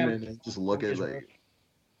somebody in and then just look at like.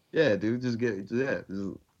 Yeah, dude, just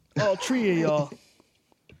all three of y'all.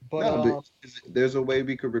 But there's a way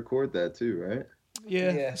we could record that too, right?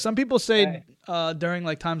 Yeah. Some people say during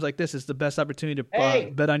like times like this, it's the best opportunity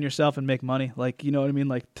to bet on yourself and make money. Like, you know what I mean?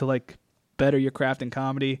 Like to like better your craft in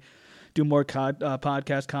comedy, do more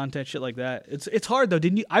podcast content, shit like that. It's hard though.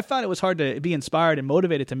 Didn't you? I found it was hard to be inspired and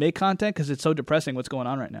motivated to make content because it's so depressing what's going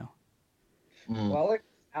on right now. Well, like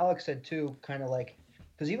Alex said too, kind of like,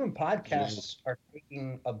 because even podcasts are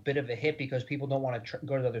taking a bit of a hit because people don't want to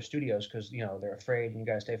go to other studios because, you know, they're afraid and you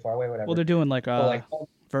guys stay far away, whatever. Well, they're doing like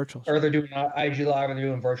virtuals. Or they're doing IG Live, or they're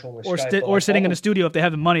doing virtual with Skype, or sitting in a studio if they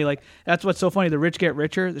have the money. Like, that's what's so funny. The rich get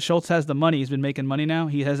richer. Schultz has the money. He's been making money now.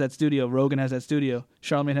 He has that studio. Rogan has that studio.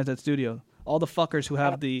 Charlamagne has that studio. All the fuckers who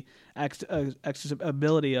have the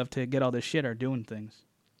accessibility to get all this shit are doing things.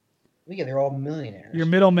 Yeah, they're all millionaires. Your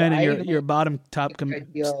middlemen and your bottom top.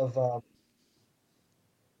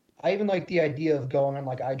 I even like the idea of going on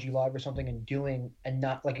like IG Live or something and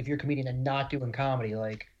not like if you're a comedian and not doing comedy,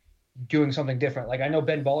 like doing something different. Like I know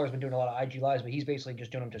Ben Baller's been doing a lot of IG Lives, but he's basically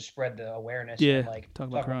just doing them to spread the awareness. Yeah, and, like talk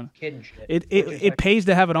about Corona. Kid and shit. It pays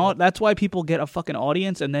to have an audience. That's why people get a fucking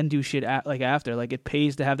audience and then do shit after. Like it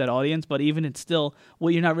pays to have that audience, but even it's still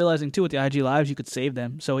what you're not realizing too with the IG Lives, you could save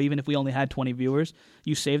them. So even if we only had 20 viewers,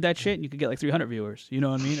 you save that shit and you could get like 300 viewers. You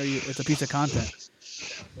know what I mean? Or it's a piece of content.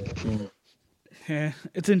 Yeah,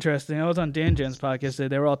 it's interesting. I was on Dan Jen's podcast today.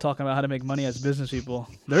 They were all talking about how to make money as business people.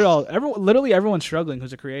 Literally everyone's struggling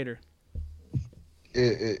who's a creator.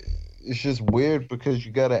 It's just weird because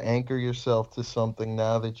you got to anchor yourself to something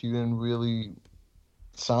now that you didn't really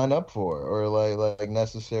sign up for or like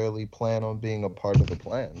necessarily plan on being a part of the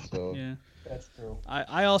plan. So yeah. That's true.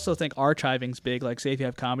 I also think archiving's big. Like, say if you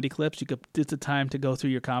have comedy clips, it's a time to go through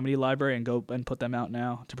your comedy library and go and put them out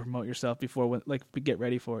now to promote yourself before we get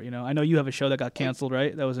ready for it. You know, I know you have a show that got canceled,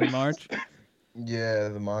 right? That was in March. Yeah,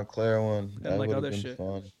 the Montclair one. And that like other been shit.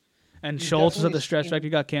 Fun. And Schultz was at the Stretch Factory,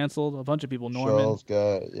 got canceled. A bunch of people. Norman. Schultz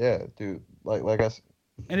got dude. Like I said.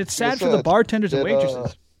 And it's sad for the bartenders and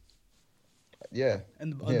waitresses. Yeah.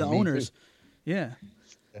 And the owners. Too. Yeah.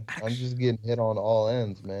 I'm just getting hit on all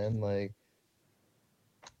ends, man. Like.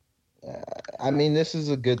 I mean, this is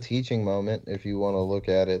a good teaching moment if you want to look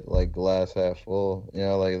at it like glass half full. You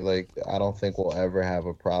know, like I don't think we'll ever have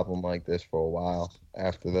a problem like this for a while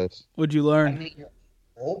after this. What'd you learn? I mean,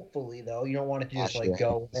 hopefully, though, you don't want it to just like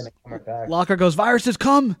go and then come back. Locker goes, viruses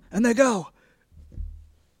come, and they go.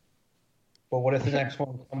 But what if the next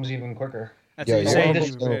one comes even quicker? That's what he's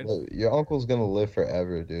saying. Your uncle's gonna live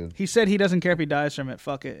forever, dude. He said he doesn't care if he dies from it.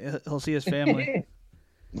 Fuck it. He'll see his family.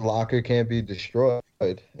 Locker can't be destroyed,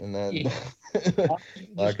 and that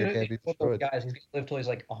Locker can't be destroyed. Guys, he's gonna live till he's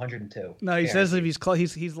like 102. No, he says if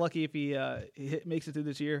he's lucky if he makes it through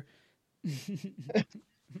this year.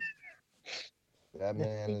 That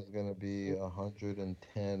man is gonna be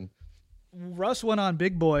 110. Russ went on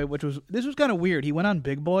Big Boy, this was kind of weird. He went on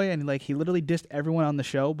Big Boy and like he literally dissed everyone on the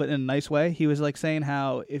show, but in a nice way. He was like saying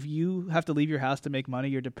how if you have to leave your house to make money,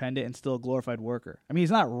 you're dependent and still a glorified worker. I mean,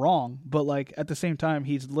 he's not wrong, but like at the same time,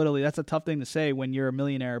 that's a tough thing to say when you're a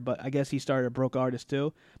millionaire. But I guess he started a broke artist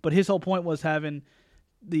too. But his whole point was having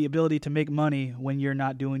the ability to make money when you're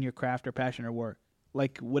not doing your craft or passion or work,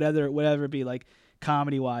 like whatever it be, like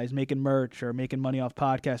comedy-wise, making merch or making money off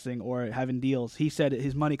podcasting or having deals. He said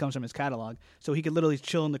his money comes from his catalog, so he could literally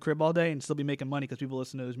chill in the crib all day and still be making money because people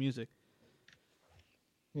listen to his music.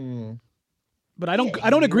 But I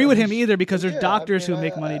don't agree with him either because there's doctors who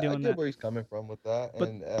make money doing that. I get where he's coming from with that, but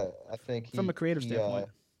and I think from a creative standpoint,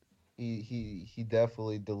 he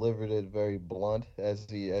definitely delivered it very blunt as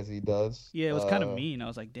he does. Yeah, it was kind of mean. I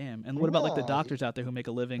was like, damn. And what about like the doctors out there who make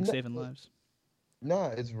a living saving lives?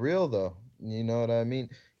 No, it's real though. You know what I mean?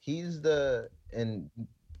 He's the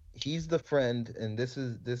friend, and this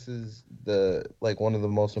is the like one of the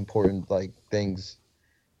most important like things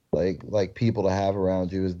like people to have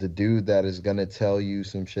around you is the dude that is gonna tell you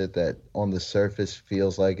some shit that on the surface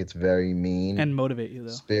feels like it's very mean and motivate you though.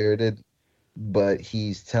 Spirited, but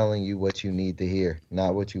he's telling you what you need to hear,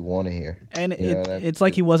 not what you want to hear. And it's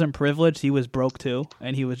like he wasn't privileged. He was broke too,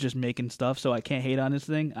 and he was just making stuff, so I can't hate on his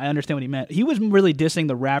thing. I understand what he meant. He was really dissing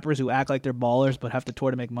the rappers who act like they're ballers but have to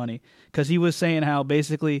tour to make money, because he was saying how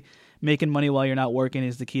basically making money while you're not working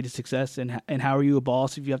is the key to success, and how are you a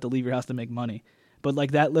boss if you have to leave your house to make money? But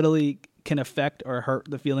like that literally can affect or hurt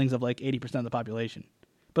the feelings of like 80% of the population.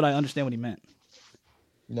 But I understand what he meant.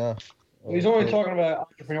 No. He's only talking about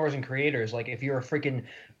entrepreneurs and creators. Like if you're a freaking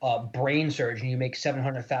brain surgeon, you make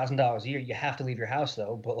 $700,000 a year. You have to leave your house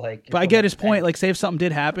though. But I get his point. Like, say if something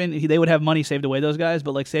did happen, they would have money saved away. Those guys.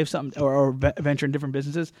 But like, say if something or venture in different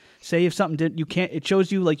businesses. Say if something did, you can't. It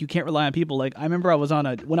shows you like you can't rely on people. Like I remember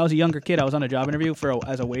when I was a younger kid, I was on a job interview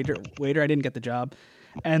as a waiter. I didn't get the job.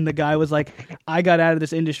 and the guy was like, I got out of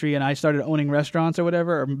this industry and I started owning restaurants or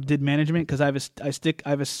whatever, or did management because I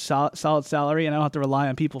have a solid salary and I don't have to rely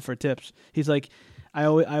on people for tips. He's like, I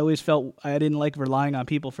always felt I didn't like relying on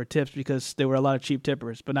people for tips because there were a lot of cheap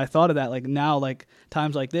tippers. But I thought of that, like now, like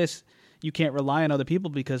times like this, you can't rely on other people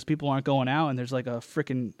because people aren't going out and there's like a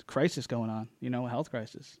freaking crisis going on, a health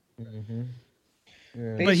crisis. Mm-hmm.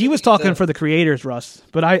 Yeah. But he was talking for the creators, Russ.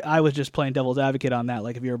 But I was just playing devil's advocate on that.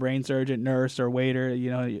 Like if you're a brain surgeon, nurse, or waiter,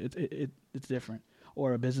 it's different.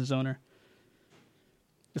 Or a business owner.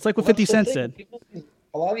 It's like what 50 Cent said.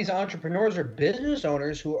 A lot of these entrepreneurs are business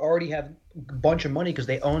owners who already have a bunch of money because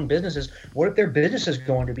they own businesses. What if their businesses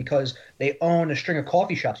go under because they own a string of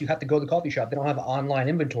coffee shops? You have to go to the coffee shop. They don't have online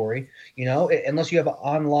inventory, unless you have an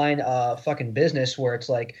online fucking business where it's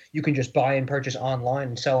like you can just buy and purchase online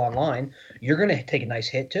and sell online. You're going to take a nice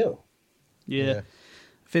hit too. Yeah.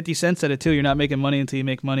 50 Cent said it too. You're not making money until you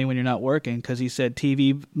make money when you're not working, because he said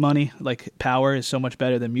TV money, like power, is so much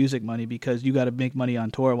better than music money because you got to make money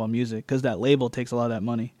on tour while music, because that label takes a lot of that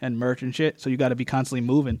money and merch and shit. So you got to be constantly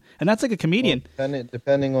moving, and that's like a comedian. Well,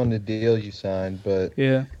 depending on the deal you sign, but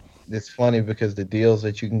yeah, it's funny because the deals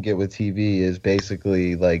that you can get with TV is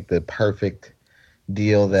basically like the perfect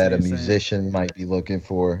deal that a musician might be looking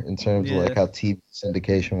for in terms of like how TV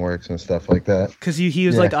syndication works and stuff like that. Because he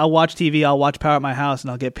was like, I'll watch TV, I'll watch Power at my house, and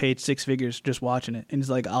I'll get paid 6 figures just watching it. And he's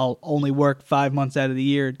like, I'll only work 5 months out of the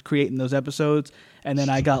year creating those episodes, and then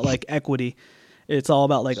I got like equity. It's all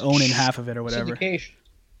about like owning half of it or whatever. Syndication.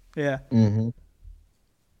 Yeah. Mm-hmm.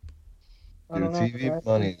 Dude, TV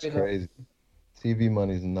money is crazy. TV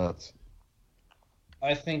money is nuts.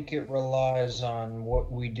 I think it relies on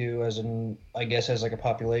what we do as like a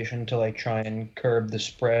population to like try and curb the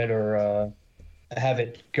spread or have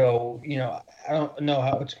it go, I don't know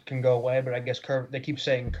how it can go away, but I guess they keep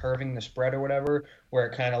saying curving the spread or whatever, where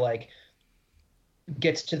it kind of like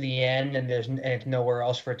gets to the end and it's nowhere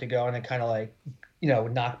else for it to go, and it kind of like,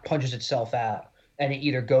 punches itself out, and it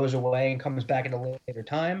either goes away and comes back at a later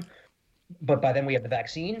time, but by then we have the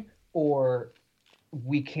vaccine, or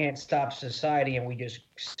we can't stop society and we just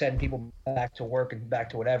send people back to work and back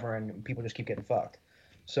to whatever, and people just keep getting fucked.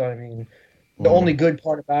 So, I mean, the only good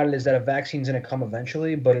part about it is that a vaccine's going to come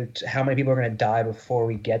eventually, but it's how many people are going to die before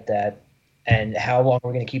we get that, and how long are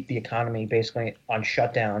we going to keep the economy basically on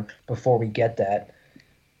shutdown before we get that.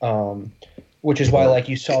 Which is why, like,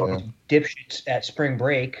 you saw dipshits at spring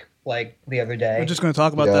break, like, the other day. We're just going to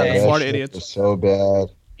talk about that, the Florida idiots. Was so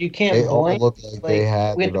bad. You can't They all blame. looked like they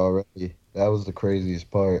had it already. That was the craziest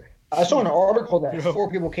part. I saw an article that 4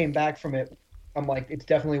 people came back from it. I'm like, it's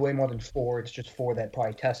definitely way more than 4. It's just 4 that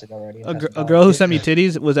probably tested already. A girl who sent me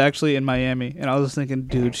titties was actually in Miami, and I was thinking,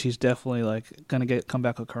 dude, she's definitely like gonna come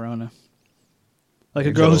back with corona. Like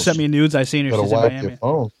a girl who sent me nudes, I seen her. She's in Miami. Your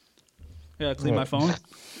phone. Yeah, clean my phone.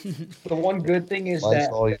 The one good thing is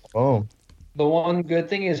All your phone. the one good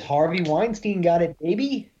thing is Harvey Weinstein got it,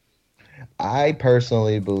 baby. I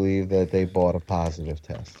personally believe that they bought a positive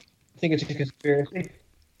test. I think it's a conspiracy.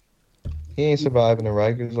 He ain't surviving the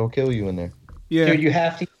Rikers. They'll kill you in there. Yeah, Dude, you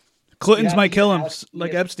have to. Clintons you have might to kill hear him, Alex like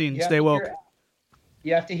Media's- Epstein. you have Stay to woke.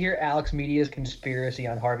 You have to hear Alex Media's conspiracy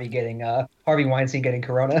on Harvey Weinstein getting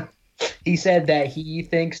corona. He said that he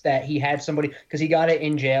thinks that he had somebody, because he got it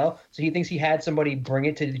in jail, so he thinks he had somebody bring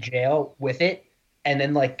it to the jail with it and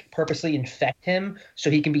then like purposely infect him so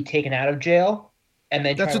he can be taken out of jail. And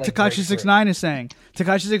then That's what Tekashi 6ix9ine is saying.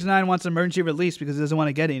 Tekashi 6ix9ine wants emergency release because he doesn't want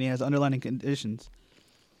to get it, and he has underlying conditions.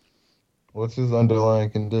 What's his underlying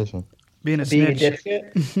condition? Being a being a snitch.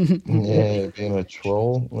 dipshit. Yeah, being a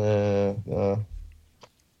troll.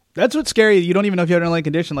 That's what's scary. You don't even know if you have an underlying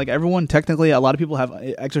condition. Like everyone, technically, a lot of people have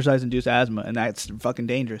exercise-induced asthma, and that's fucking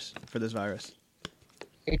dangerous for this virus.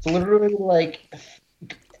 It's literally like,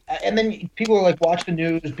 and then people are like, watch the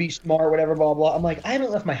news, be smart, whatever, blah, blah. I'm like, I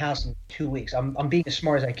haven't left my house in 2 weeks. I'm being as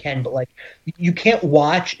smart as I can, but like, you can't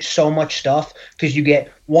watch so much stuff because you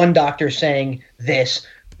get one doctor saying this,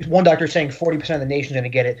 one doctor saying 40% of the nation's going to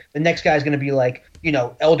get it. The next guy's going to be like,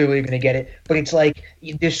 elderly are going to get it. But it's like,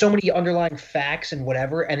 there's so many underlying facts and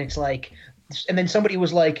whatever. And it's like, and then somebody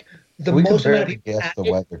was like, we can most amount of barely people guess have the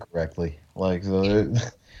it. weather correctly. Like, so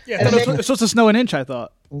Yeah, it's supposed to snow an inch, I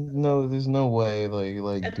thought. no, there's no way.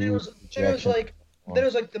 Like, And then it was like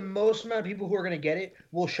the most amount of people who are going to get it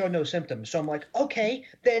will show no symptoms. So I'm like, okay,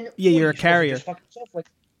 then Yeah, what, you're are a you supposed to carrier. just fuck yourself? Like,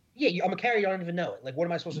 yeah, I'm a carrier. I don't even know it. Like, what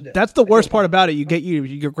am I supposed to do? That's the Like, worst no part fun. about it. You get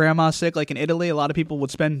your grandma's sick. Like in Italy, a lot of people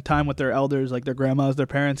would spend time with their elders, like their grandmas, their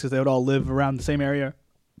parents, because they would all live around the same area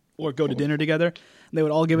or go to dinner together. And they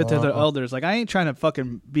would all give it to their elders. Like I ain't trying to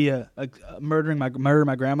fucking be a murder my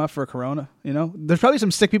grandma for a corona. There's probably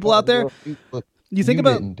some sick people out there. You think You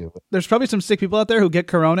about didn't do it. there's probably some sick people out there who get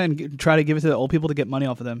corona and try to give it to the old people to get money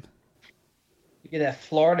off of them. Yeah, that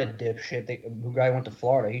Florida dipshit. The guy went to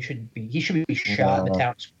Florida. He should be shot in the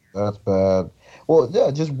town. That's bad. Well,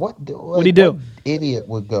 yeah, just what do What'd he do? What idiot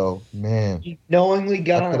would go, man? He knowingly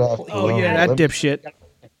got on a plane. Oh yeah, that dipshit.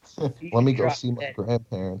 Let me go see my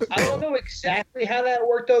grandparents. I don't know exactly how that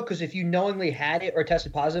worked though, because if you knowingly had it or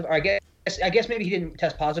tested positive, or I guess maybe he didn't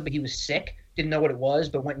test positive, but he was sick, didn't know what it was,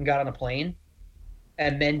 but went and got on a plane,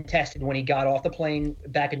 and then tested when he got off the plane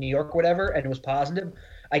back in New York or whatever, and it was positive.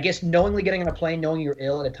 I guess knowingly getting on a plane, knowing you're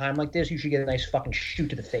ill at a time like this, you should get a nice fucking shoot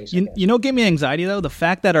to the face. You know, give me anxiety though. The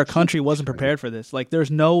fact that our country wasn't prepared for this. Like, there's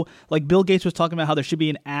no like Bill Gates was talking about how there should be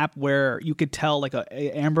an app where you could tell like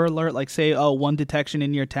a Amber Alert, like say, oh, one detection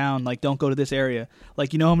in your town, like don't go to this area.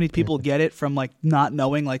 Like, you know how many people get it from like not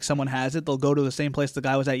knowing like someone has it? They'll go to the same place the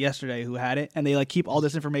guy was at yesterday who had it, and they like keep all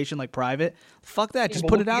this information like private. Fuck that. Just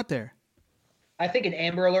put it out there. I think an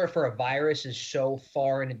Amber Alert for a virus is so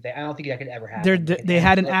far in advance. I don't think that could ever happen. They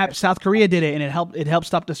had an app. South Korea did it, and it helped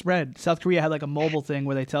stop the spread. South Korea had like a mobile thing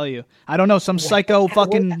where they tell you. I don't know, some psycho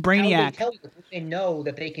fucking brainiac. They know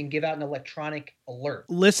that they can give out an electronic alert.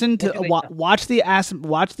 Listen to watch the ass.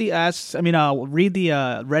 I mean, read the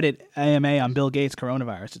Reddit AMA on Bill Gates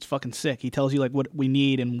coronavirus. It's fucking sick. He tells you like what we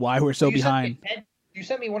need and why we're so behind. You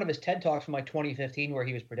sent me one of his TED Talks from like 2015 where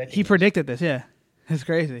he was predicting. He predicted this. Yeah, it's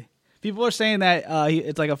crazy. People are saying that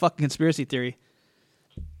it's like a fucking conspiracy theory.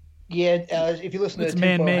 Yeah, if you listen it's to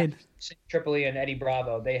man-made. Tripoli and Eddie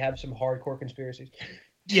Bravo, they have some hardcore conspiracies.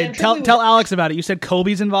 Yeah, tell Alex about it. You said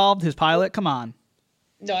Kobe's involved, his pilot. Come on.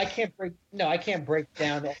 No, I can't break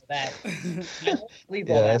down all that.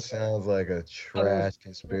 That sounds like a trash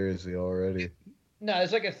conspiracy already. No,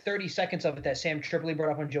 there's like a 30 seconds of it that Sam Tripoli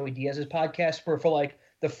brought up on Joey Diaz's podcast, where for like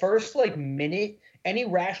the first like minute, any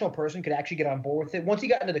rational person could actually get on board with it. Once he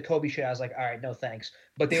got into the Kobe shit, I was like, all right, no thanks.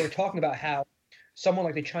 But they were talking about how someone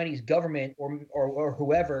like the Chinese government or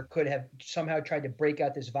whoever could have somehow tried to break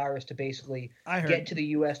out this virus to basically get to the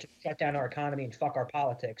U.S. to shut down our economy and fuck our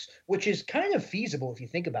politics, which is kind of feasible if you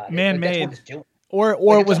think about it. Man-made. Like, that's what it's doing. Or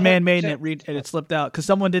like, it was man-made and it slipped out. Because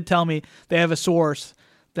someone did tell me they have a source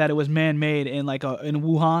that it was man-made in like in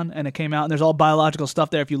Wuhan, and it came out, and there's all biological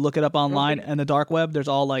stuff there. If you look it up online and the dark web, there's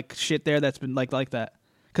all like shit there that's been like that.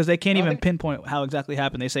 Because they can't even pinpoint how exactly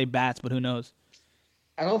happened. They say bats, but who knows?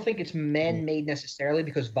 I don't think it's man-made necessarily,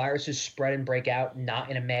 because viruses spread and break out not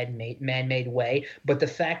in a man-made way. But the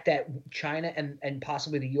fact that China and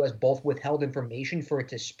possibly the U.S. both withheld information for it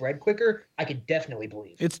to spread quicker, I could definitely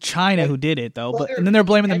believe. It's China who did it, though. And then they're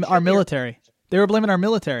blaming our military. They were blaming our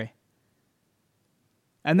military.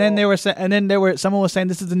 And then someone was saying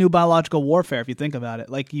this is the new biological warfare. If you think about it,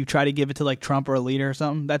 like you try to give it to like Trump or a leader or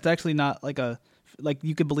something, that's actually not like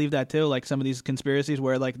you could believe that too. Like some of these conspiracies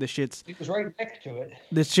where like it was right next to it.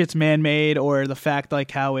 This shit's man-made, or the fact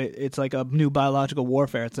like how it's like a new biological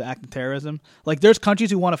warfare. It's an act of terrorism. Like there's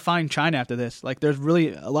countries who want to find China after this. Like there's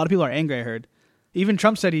really a lot of people are angry. I heard. Even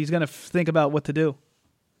Trump said he's gonna think about what to do.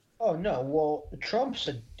 Oh no! Well, Trump's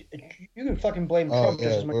you can fucking blame Trump.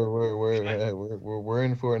 Yeah, we're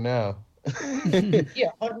in for it now. Yeah,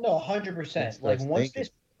 no, 100%. Like once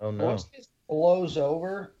this blows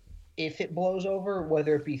over, if it blows over,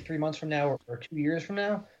 whether it be 3 months from now or 2 years from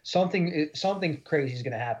now, something crazy is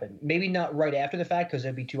going to happen. Maybe not right after the fact because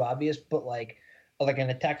it'd be too obvious, but like an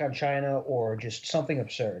attack on China or just something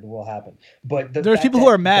absurd will happen. But there's people who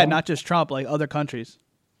are mad, not just Trump, like other countries.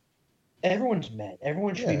 Everyone's mad.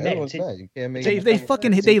 Everyone should be mad. You can't make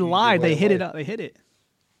they lied. They hit it up. They hit it.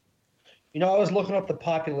 You know, I was looking up the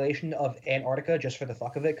population of Antarctica just for the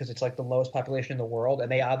fuck of it because it's like the lowest population in the world,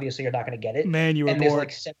 and they obviously are not going to get it. Man, you were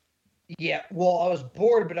bored. Yeah, well, I was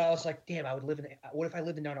bored, but I was like, damn, what if I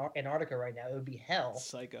lived in Antarctica right now? It would be hell.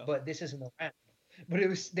 Psycho. But this isn't around. But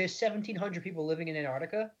there's 1,700 people living in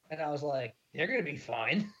Antarctica, and I was like, they're going to be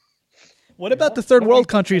fine. What about the third world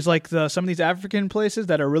countries, like some of these African places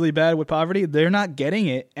that are really bad with poverty? They're not getting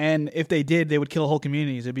it, and if they did, they would kill whole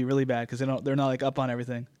communities. It'd be really bad because they're not like up on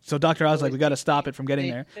everything. So Dr. Oz like, we got to stop it from getting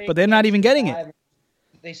there, but they're not even getting it.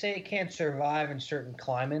 They say it can't survive in certain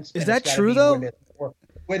climates. Is that true though?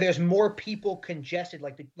 Where there's more people congested,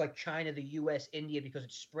 like China, the U.S., India, because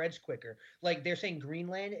it spreads quicker. Like they're saying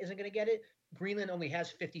Greenland isn't going to get it. Greenland only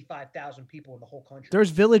has 55,000 people in the whole country. There's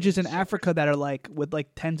villages in Africa that are like with like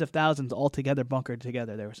tens of thousands all together, bunkered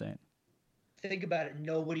together. They were saying. Think about it.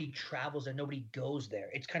 Nobody travels there. Nobody goes there.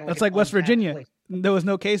 It's kind of that's like West Virginia. Place. There was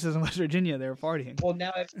no cases in West Virginia. They were partying. Well,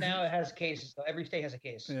 now it has cases. So every state has a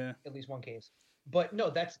case. Yeah, at least one case. But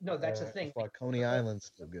that's the thing. That's why Coney Island's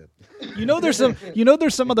still good. There's some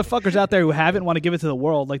motherfuckers out there who haven't want to give it to the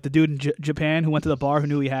world, like the dude in Japan who went to the bar who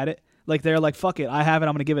knew he had it. Like they're like, fuck it, I have it,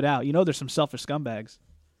 I'm gonna give it out. You know, there's some selfish scumbags.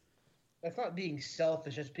 That's not being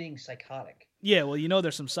selfish, just being psychotic. Yeah, well, you know,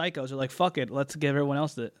 there's some psychos who are like, fuck it, let's give everyone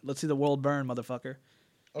else it. Let's see the world burn, motherfucker.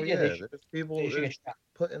 Oh Yeah, yeah, they there's people They should there's get shot.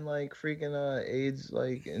 putting like freaking AIDS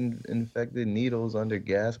like infected needles under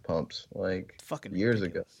gas pumps like Fucking years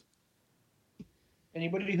ridiculous.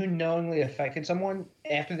 Anybody who knowingly affected someone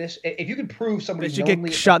after this, if you can prove somebody They should knowingly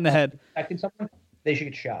get shot in the head. affected someone, they should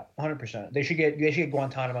get shot. 100%. They should get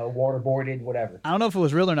Guantanamo, waterboarded, whatever. I don't know if it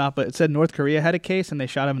was real or not, but it said North Korea had a case and they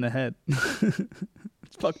shot him in the head.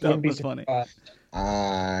 It's fucked up. Wouldn't be It's funny. surprised.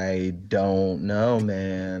 I don't know,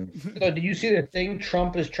 man. So, did you see the thing?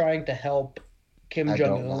 Trump is trying to help Kim I do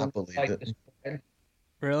Jong Un not believe fight it. the spread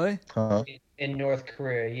Really? Huh? in North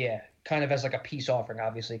Korea. Yeah, kind of as like a peace offering,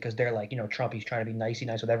 obviously, because they're like, Trump. He's trying to be nicey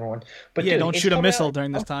nice with everyone. But Yeah, dude, don't it's shoot a coming missile out-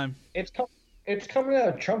 during this time. It's coming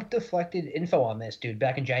out. Trump deflected info on this dude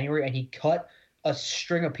back in January, and he cut a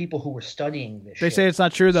string of people who were studying this. They shit. say it's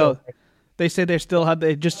not true though. So, They say they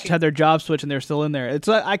just had their job switch and they're still in there. It's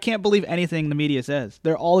I can't believe anything the media says.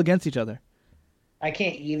 They're all against each other. I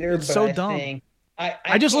can't either. It's but so I dumb. Think,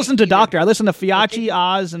 I just can't listen to either. Doctor. I listen to Fiachi,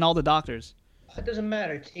 Oz, and all the doctors. It doesn't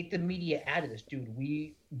matter. Take the media out of this, dude.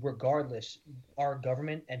 Regardless, our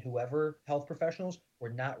government and whoever health professionals, we're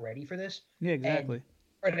not ready for this. Yeah, exactly.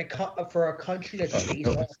 For a country that's based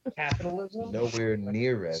on capitalism, Nowhere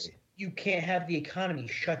near ready. you can't have the economy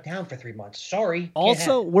shut down for 3 months. Sorry. can't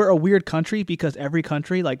Also, have we're a weird country because every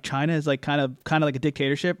country, like China, is like kind of like a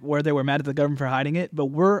dictatorship where they were mad at the government for hiding it. But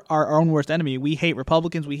we're our own worst enemy. We hate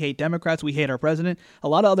Republicans. We hate Democrats. We hate our president. A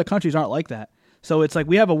lot of other countries aren't like that. So it's like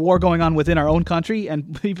we have a war going on within our own country,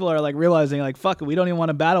 and people are like realizing, like, fuck it, we don't even want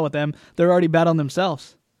to battle with them. They're already battling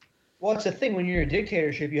themselves. Well, it's the thing when you're a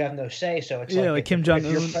dictatorship, you have no say. So it's Yeah, like if- Kim if Jong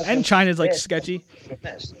your Un, president and China's like is sketchy. a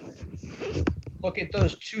mess. Look at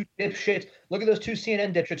those two dipshits. Look at those two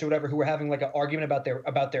CNN dipshits or whatever who were having like an argument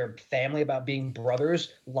about their family, about being brothers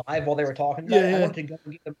live while they were talking about it. Yeah. I wanted to go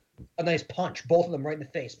and give them a nice punch, both of them right in the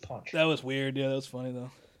face, punch. That was weird. Yeah, that was funny though.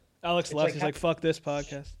 Alex It's left. like He's like, "Fuck this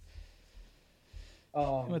podcast."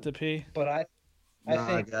 He went to pee. But I Nah, I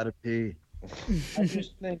think gotta pee. I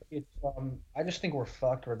just think it's I just think we're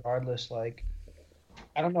fucked regardless. Like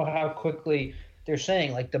I don't know how quickly they're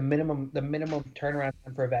saying like the minimum turnaround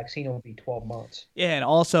time for a vaccine will be 12 months. Yeah, and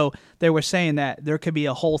also they were saying that there could be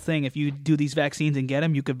a whole thing if you do these vaccines and get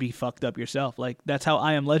them, you could be fucked up yourself. Like that's how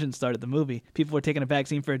I Am Legend started the movie. People were taking a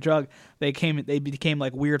vaccine for a drug, they became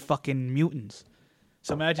like weird fucking mutants.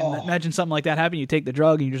 So imagine something like that happen. You take the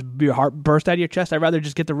drug and your heart burst out of your chest. I'd rather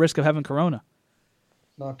just get the risk of having corona.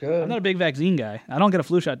 Not good. I'm not a big vaccine guy. I don't get a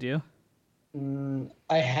flu shot, do you?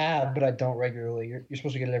 I have, but I don't regularly. You're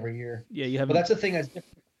supposed to get it every year. Yeah, you But haven't. that's the thing. That's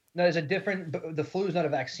different. No, it's a different. But the flu is not a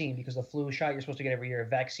vaccine because the flu shot you're supposed to get every year. A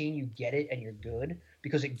vaccine, you get it and you're good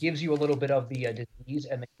because it gives you a little bit of the disease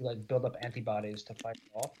and then you like build up antibodies to fight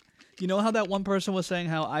it off. You know how that one person was saying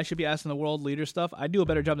how I should be asking the world leader stuff? I do a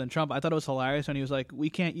better job than Trump. I thought it was hilarious when he was like, "We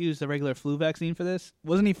can't use the regular flu vaccine for this."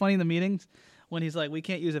 Wasn't he funny in the meetings when he's like, "We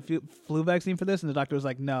can't use a flu vaccine for this," and the doctor was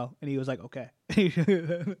like, "No," and he was like, "Okay."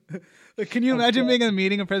 Like, can you imagine being in a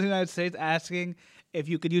meeting of President of the United States asking if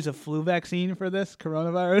you could use a flu vaccine for this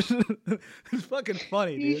coronavirus? It's fucking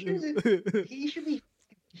funny, dude.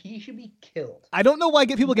 He should be killed. I don't know why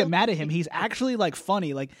people get mad at him. He's actually like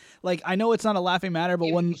funny. Like I know it's not a laughing matter, but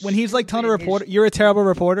when he's like telling a reporter, "You're a terrible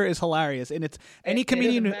reporter," is hilarious. And it's any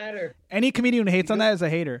comedian who hates on that is a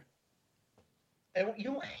hater. You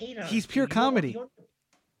don't hate on He's him. pure comedy.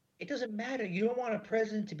 It doesn't matter. You don't want a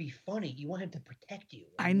president to be funny. You want him to protect you.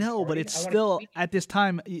 I know, but it's still at this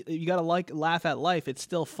time you gotta laugh at life. It's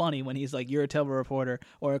still funny when he's like, "You're a terrible reporter,"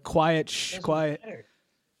 or quiet. Matter.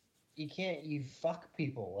 You can't. You fuck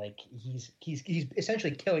people. Like he's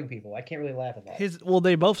essentially killing people. I can't really laugh at that.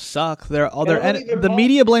 They both suck. The The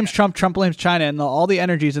media blames Trump. Trump blames China, and all the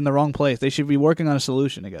energy's in the wrong place. They should be working on a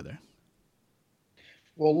solution together.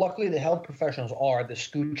 Well, luckily the health professionals are the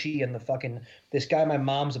Scoochie and the fucking this guy my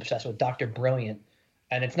mom's obsessed with, Dr. Brilliant,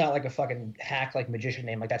 and it's not like a fucking hack like magician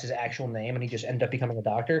name, like that's his actual name, and he just ended up becoming a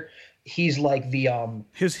doctor. He's like the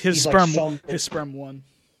his sperm won.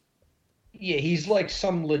 Yeah, he's like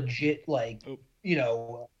some legit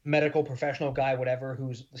medical professional guy, whatever,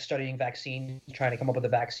 who's studying vaccine, trying to come up with a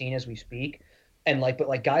vaccine as we speak, and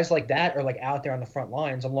but guys like that are like out there on the front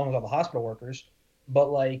lines along with all the hospital workers, but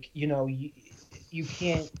you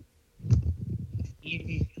can't.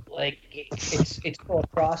 It's still a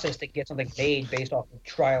process to get something made based off of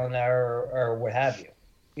trial and error or what have you.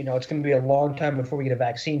 It's going to be a long time before we get a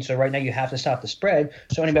vaccine. So right now you have to stop the spread.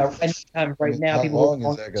 So anytime right now, How people. long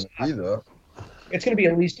is that going to be, though? It's going to be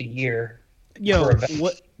at least a year. Yo,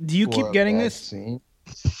 what do you keep getting this? Vaccine?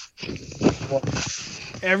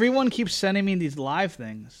 Everyone keeps sending me these live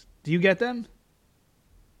things. Do you get them?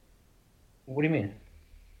 What do you mean?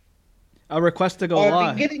 A request to go Oh,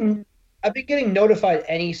 live. I've been getting notified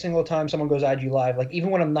any single time someone goes IG live. Like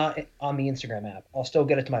even when I'm not on the Instagram app, I'll still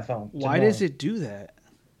get it to my phone. Why does it do that?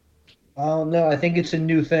 I don't know. I think it's a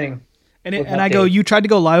new thing. And With I go, updates. you tried to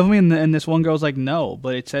go live with me, and this one girl's like, no,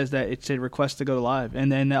 but it says that it said request to go live.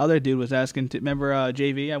 And then the other dude was asking to remember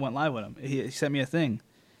JV. I went live with him. He sent me a thing.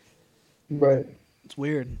 Right. It's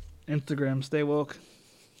weird. Instagram, stay woke.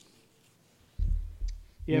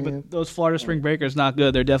 Yeah, but those Florida spring breakers not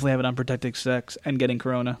good. They're definitely having unprotected sex and getting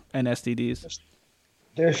corona and STDs.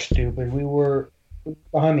 They're stupid. We were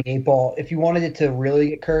behind the eight ball. If you wanted it to really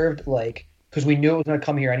get curved, like because we knew it was going to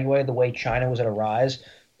come here anyway, the way China was at a rise.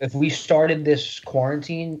 If we started this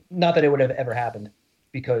quarantine, not that it would have ever happened,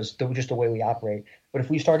 because just the way we operate. But if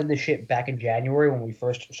we started this shit back in January when we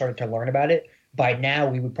first started to learn about it, by now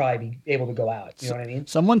we would probably be able to go out. You know what I mean?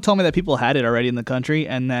 Someone told me that people had it already in the country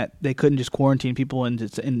and that they couldn't just quarantine people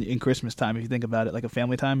in Christmas time. If you think about it, like a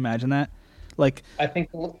family time, imagine that. Like, I think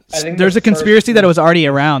there's a conspiracy that it was already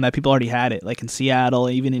around, that people already had it, like in Seattle,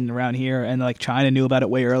 even in around here, and like China knew about it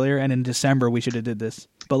way earlier. And in December we should have did this,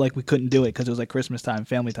 but like we couldn't do it because it was like Christmas time,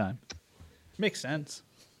 family time. Makes sense.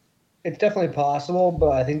 It's definitely possible, but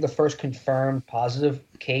I think the first confirmed positive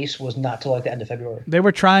case was not till like the end of February. They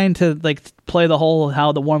were trying to like play the whole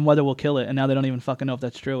how the warm weather will kill it, and now they don't even fucking know if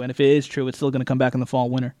that's true. And if it is true, it's still going to come back in the fall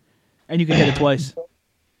and winter, and you can get it twice.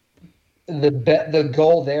 The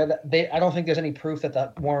goal there that I don't think there's any proof that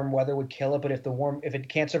the warm weather would kill it, but if it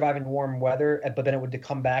can't survive in warm weather, but then it would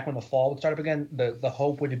come back when the fall would start up again, the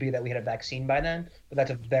hope would be that we had a vaccine by then, but that's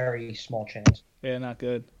a very small chance. Yeah, not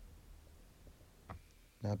good.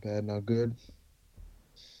 Not bad, not good.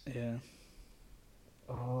 Yeah.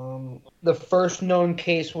 The first known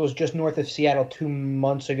case was just north of Seattle 2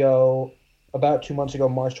 months ago, about 2 months ago,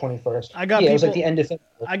 March 21st. It was like the end of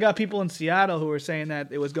February. I got people in Seattle who were saying that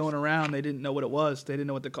it was going around. They didn't know what it was. They didn't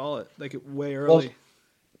know what to call it. Like way early.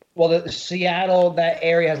 Well, the Seattle, that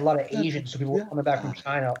area has a lot of Asians, so people were coming back from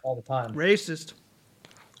China all the time. Racist.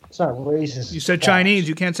 It's not racist. You said Chinese.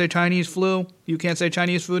 You can't say Chinese flu. You can't say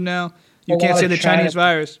Chinese food now. You A can't lot say of the Chinese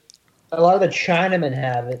virus. A lot of the Chinamen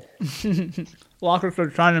have it. Locker for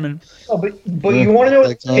Chinaman. Oh, but you want to know what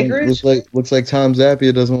the kicker is? Looks like Tom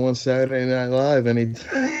Zappia doesn't want Saturday Night Live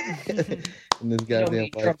anytime in this goddamn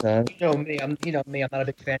lifetime. You know me. I'm not a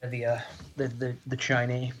big fan of the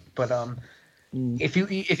Chinese. But if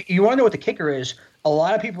you want to know what the kicker is, a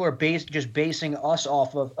lot of people are basing us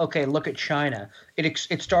off of, okay, look at China.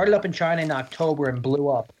 It started up in China in October and blew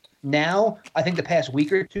up. Now, I think the past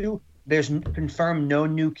week or two, there's confirmed no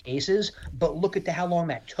new cases, but look at how long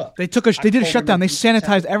that took. They did a shutdown. They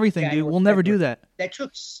sanitized everything, dude. We'll never do that. That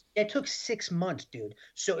took 6 months, dude.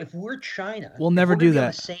 So if we're China, we'll never do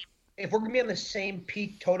that. If we're gonna be on the same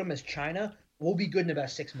peak totem as China, we'll be good in about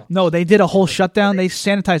 6 months. No, they did a whole shutdown. They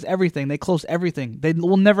sanitized everything. They closed everything. They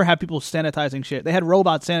will never have people sanitizing shit. They had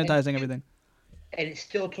robots sanitizing everything. And it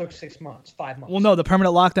still took 6 months, 5 months. Well, no, the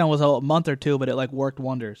permanent lockdown was a month or two, but it like worked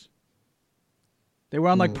wonders. They were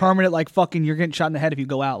on like permanent, like fucking, you're getting shot in the head if you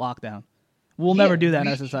go out lockdown. We'll never do that in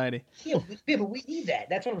our society. Yeah, but we need that.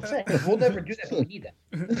 That's what I'm saying. We'll never do that, but we need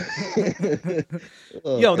that.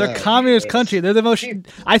 Yo, they're communist country. They're the most.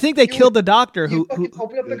 I think they killed the doctor who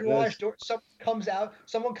open up the garage door.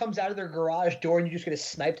 Someone comes out of their garage door, and you just get a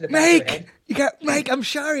snipe to the back of their head. Mike. I'm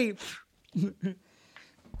sorry.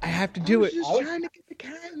 I have to do it. I was trying to get the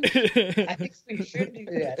cans. I think we should do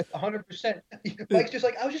that 100%. Mike's just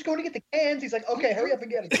like, I was just going to get the cans. He's like, okay, hurry up and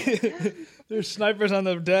get it. There's snipers on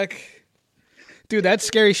the deck. Dude, that's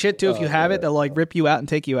scary shit too. If you have it, they'll like rip you out and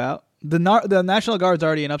take you out. The National Guard's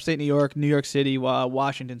already in upstate New York, New York City,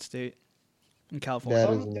 Washington State, and California.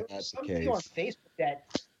 That is not the case. On Facebook that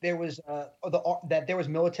there was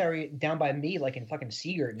military down by me, like in fucking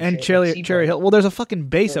Seagirt and Cherry Hill. Well, there's a fucking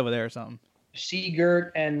base over there or something.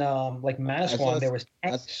 Seagirt and like Manasquan, there was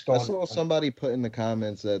tanks going. I saw somebody put in the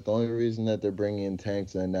comments that the only reason that they're bringing in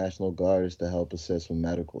tanks and National Guard is to help assist with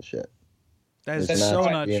medical shit. That's so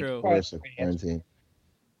not true.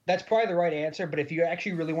 That's probably the right answer, but if you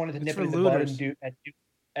actually really wanted to nip it in the bud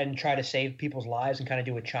and try to save people's lives and kind of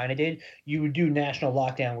do what China did, you would do national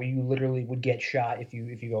lockdown where you literally would get shot if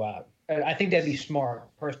you go out. I think that'd be smart,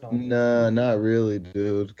 personally. Nah, not really,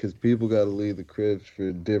 dude, because people got to leave the cribs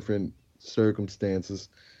for different circumstances.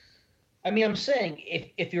 I mean, I'm saying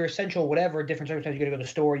if you're essential, whatever, different circumstances, you got to go to the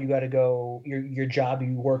store, you got to go your job,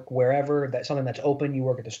 you work wherever, that's something that's open, you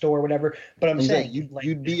work at the store, whatever. But I'm saying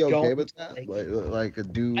you'd be okay with that, like a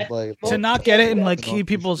dude to not get it and like keep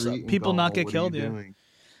people not get killed. Yeah,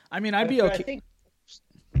 I mean, I'd be okay.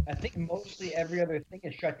 I think mostly every other thing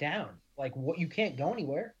is shut down. Like what you can't go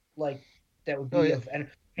anywhere. Like that would be. Oh, yeah. And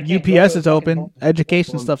I can't go UPS to is fucking open. Home-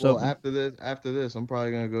 Education stuff's Well, open. after this, I'm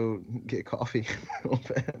probably gonna go get coffee. real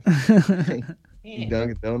fast. Yeah.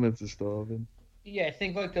 Dunkin' Donuts is still open. Yeah, I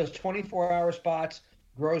think like those 24-hour spots,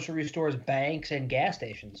 grocery stores, banks, and gas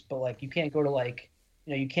stations. But like, you can't go to like,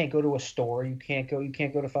 you can't go to a store. You can't go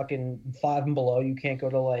to fucking Five and Below. You can't go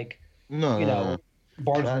to like, No,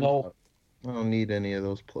 Barnes and Noble. I don't need any of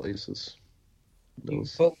those places.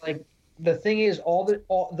 But like, the thing is, all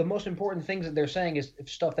the most important things that they're saying is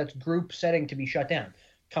stuff that's group setting to be shut down.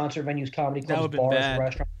 Concert venues, comedy That clubs, would've been bars, bad.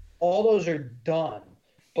 restaurants. All those are done.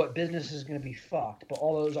 But business is going to be fucked. But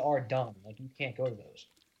all those are done. Like, you can't go to those.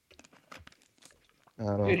 I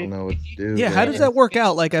don't Dude, know what to do. Yeah, how man. does that work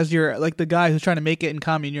out? Like, as you're like the guy who's trying to make it in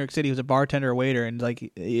comedy in New York City, who's a bartender or waiter, and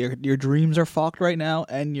like your dreams are fucked right now,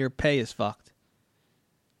 and your pay is fucked.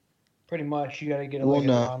 Pretty much, you got to get a Well, like,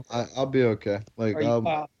 no, I'll be okay. Like, or you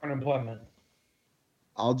file for unemployment.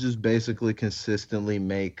 I'll just basically consistently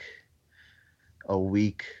make a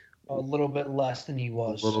week A little bit less than you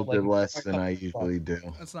was. a little Like, bit less fuck than up I the usually do.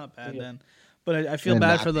 That's not bad Yeah. then. But I feel And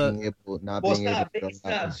bad not for the. being able, not Well, it's being able not. to go It's out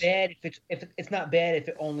not and- bad if it's not bad if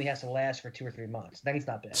it only has to last for 2 or 3 months. Then it's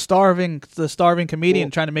not bad. The starving comedian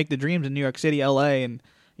Well- trying to make the dreams in New York City, LA, and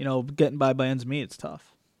getting by ends meet. It's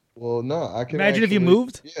tough. Well, no, I can Imagine if you actually-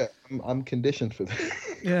 moved. Yeah, I'm conditioned for this.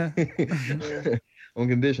 Yeah. I'm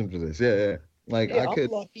conditioned for this. Yeah. Like Yeah, I could.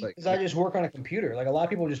 I'm lucky like, because I just work on a computer. Like a lot of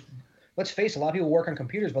people just. Let's face it, a lot of people work on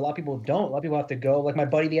computers, but a lot of people don't. A lot of people have to go. Like my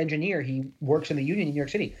buddy, the engineer, he works in the union in New York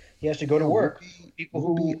City. He has to go to work.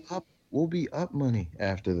 People we'll be up money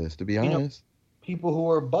after this. To be know, honest, people who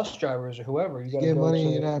are bus drivers or whoever, you got to get go. money to-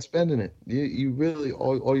 and you're not spending it. You really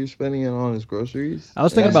all you're spending it on is groceries. I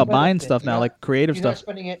was thinking That's about another buying thing. stuff now, You're like creative You're not stuff.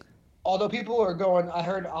 spending it. Although people are going, I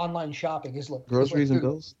heard online shopping is like Groceries and dude,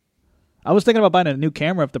 bills. I was thinking about buying a new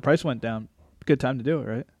camera if the price went down. Good time to do it,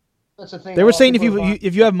 right? That's the thing. They a were lot of saying if people you are buying-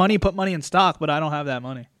 if you have money, put money in stock, but I don't have that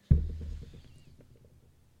money.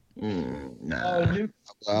 Nah, new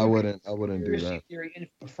I wouldn't do conspiracy that. theory in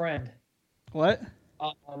from a friend. What?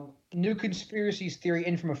 New conspiracies theory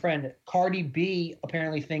in from a friend. Cardi B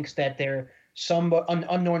apparently thinks that some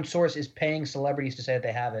unknown source is paying celebrities to say that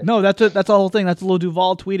they have it. No, that's the whole thing. That's Lil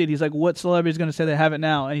Duval tweeted. He's like, "What celebrity's going to say they have it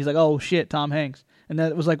now?" And he's like, "Oh shit, Tom Hanks." And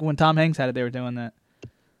that was like when Tom Hanks had it, they were doing that.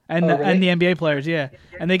 And Oh, really? and the NBA players, yeah.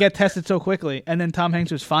 And they get tested so quickly. And then Tom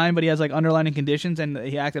Hanks was fine, but he has like underlying conditions, and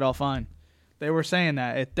he acted all fine. They were saying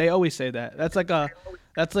that. They always say that. That's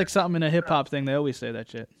like something in a hip hop thing. They always say that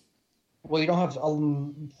shit. Well, you don't have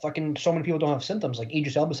fucking so many people don't have symptoms. Like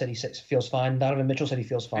Idris Elba said feels fine. Donovan Mitchell said he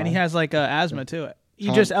feels fine. And he has like asthma too.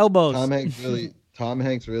 He just elbows. Tom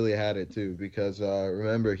Hanks really had it too because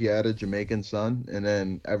remember he had a Jamaican son, and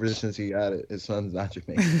then ever since he had it, his son's not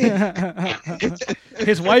Jamaican.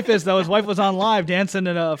 His wife is though. His wife was on live dancing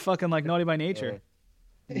at a fucking like Naughty by Nature.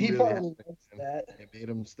 He really probably had wants that. It made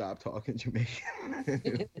him stop talking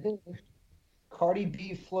Jamaican. Cardi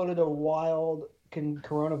B floated a wild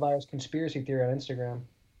coronavirus conspiracy theory on Instagram.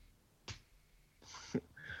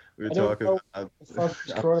 We were I don't talking know about The fuck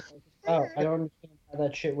is coronavirus about? I don't understand how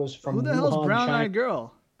that shit was from Who the hell's Wuhan, Brown China. Eyed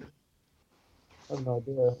Girl? I have no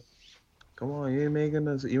idea. come on, you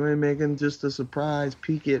ain't making just a surprise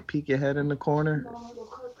peek your head in the corner.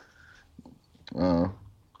 Oh.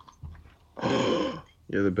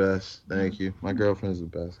 You're the best. Thank you. My girlfriend's the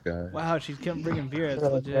best guy. Wow, she's kept bringing beer. That's Yeah,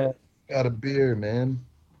 legit. Got a beer, man.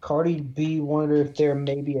 Cardi B wondered if there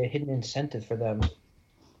may be a hidden incentive for them.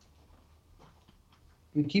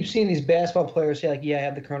 We keep seeing these basketball players say, like, yeah, I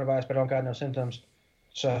have the coronavirus, but I don't got no symptoms.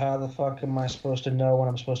 So how the fuck am I supposed to know when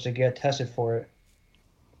I'm supposed to get tested for it?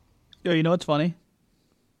 Yo, you know what's funny,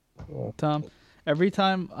 What? Tom? Every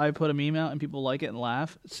time I put a meme out and people like it and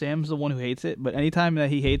laugh, Sam's the one who hates it. But anytime that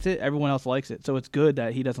he hates it, everyone else likes it. So it's good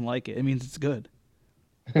that he doesn't like it. It means it's good.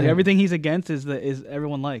 Like, everything he's against is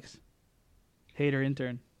everyone likes. Hater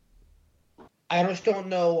intern. I just don't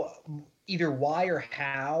know either why or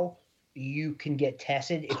how you can get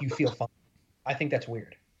tested if you feel fine. I think that's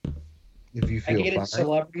weird. If you I feel get fine. it.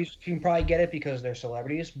 Celebrities can probably get it because they're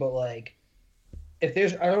celebrities, but like, if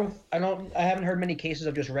there's, I haven't heard many cases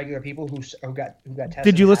of just regular people who got tested.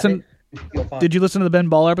 Did you and have listen? it, who feel fine. Did you listen to the Ben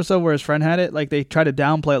Baller episode where his friend had it? Like they try to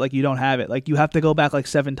downplay it, like you don't have it. Like you have to go back like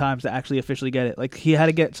 7 times to actually officially get it. Like he had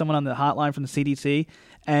to get someone on the hotline from the CDC,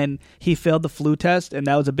 and he failed the flu test, and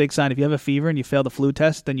that was a big sign. If you have a fever and you fail the flu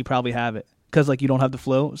test, then you probably have it because like you don't have the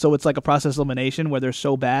flu. So it's like a process elimination where they're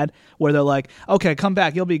so bad where they're like, okay, come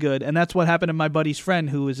back, you'll be good. And that's what happened to my buddy's friend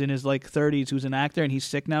who is in his like 30s, who's an actor, and he's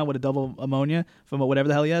sick now with a double pneumonia from whatever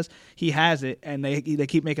the hell he has. He has it, and they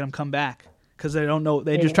keep making him come back. because they don't know.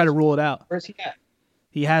 They just try to rule it out. Where's he at?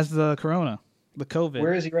 He has the corona, the COVID.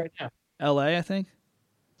 Where is he right now? L.A., I think.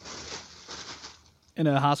 In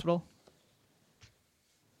a hospital.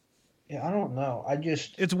 Yeah, I don't know.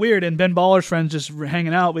 It's weird. And Ben Baller's friends just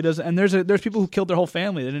hanging out. But and there's people who killed their whole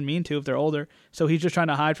family. They didn't mean to if they're older. So he's just trying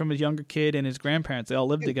to hide from his younger kid and his grandparents. They all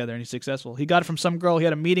live together, and he's successful. He got it from some girl. He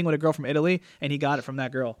had a meeting with a girl from Italy, and he got it from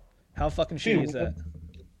that girl. How fucking shitty is that?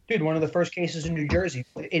 Dude, one of the first cases in New Jersey,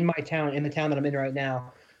 in my town, in the town that I'm in right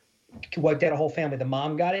now, wiped out a whole family. The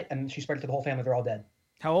mom got it, and she spread it to the whole family. They're all dead.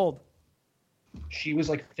 How old? She was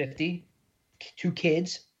like 50, 2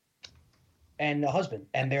 kids, and a husband.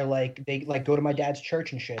 And they go to my dad's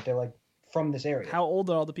church and shit. They're like from this area. How old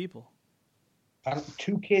are all the people?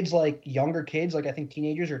 2 kids, like younger kids, like I think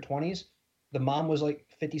teenagers or 20s. The mom was like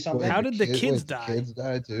 50 something. How did the kids die? Kids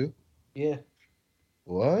die too? Yeah.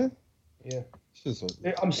 What? Yeah. It's just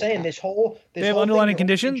I'm saying this whole they have underlying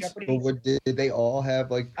conditions. But what did they all have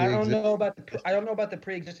like? I don't know about the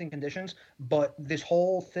pre-existing conditions, but this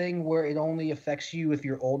whole thing where it only affects you if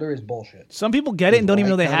you're older is bullshit. Some people get it and don't even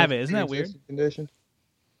know they have it. Isn't that weird? Condition?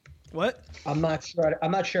 What? I'm not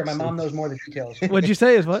sure. My mom knows more of the details. What'd you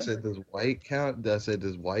say? Is what? I said, does white count? Does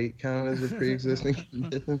white count as a pre-existing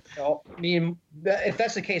condition? No, I mean, if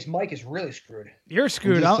that's the case, Mike is really screwed. You're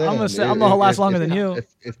screwed. I'm saying, gonna say I'm gonna last longer than you.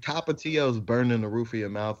 If Tapatio's burning the roof of your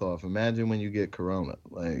mouth off, imagine when you get corona.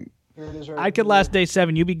 Like, Here it is right I could last day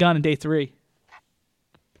 7. You'd be gone in day 3.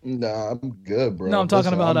 nah, I'm good, bro. No, I'm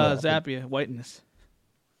talking Listen, about I'm not- Zappia whiteness.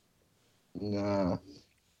 Nah.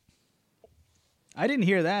 I didn't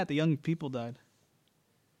hear that. The young people died.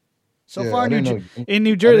 So Yeah, far, I didn't know- in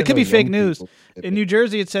New I Jersey, it didn't could be know fake young news. people- In New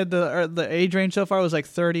Jersey, it said the age range so far was like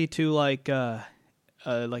 30 to like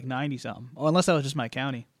 90 something. Oh, unless that was just my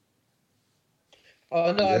county.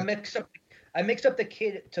 Oh no, Yeah. I mixed up the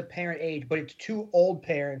kid to parent age, but it's 2 old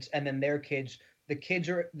parents and then their kids. The kids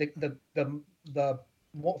are the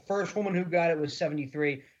first woman who got it was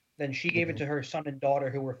 73. Then she gave it to her son and daughter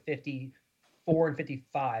who were 54 and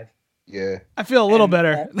 55. Yeah. I feel a little And,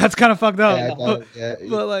 better. That's kind of fucked up. Yeah,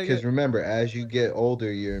 But, like- because remember, as you get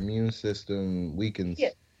older, your immune system weakens. Yeah.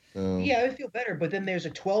 So, Yeah, I would feel better, but then there's a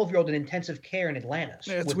 12-year-old in intensive care in Atlanta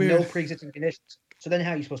Yeah, it's with weird. no pre-existing conditions. So then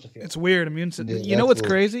how are you supposed to feel? It's weird. Immune system. Yeah, You know that's what's a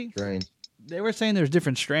little crazy? strange. They were saying there's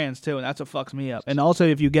different strands too, and that's what fucks me up. And also,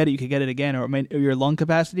 if you get it, you could get it again, or your lung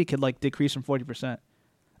capacity could like decrease from 40%.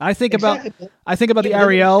 I think about Exactly. the Yeah, but then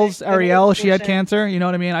Ariel's. they're saying- Ariel, she they're had saying- cancer. You know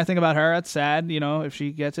what I mean? I think about her. That's sad. You know, if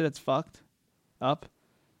she gets it, it's fucked up.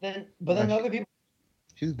 But then Gosh. other people.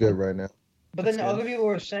 She's good right now. But then That's good. other people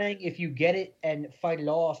are saying if you get it and fight it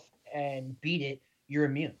off and beat it, you're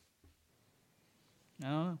immune. I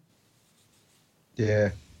don't know. Yeah.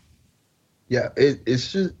 Yeah,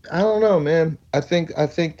 it's just I don't know, man. I think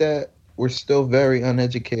that we're still very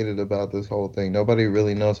uneducated about this whole thing. Nobody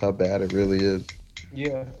really knows how bad it really is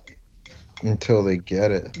Yeah. until they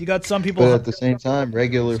get it. You got some people. But at the same time,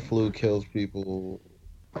 regular flu kills people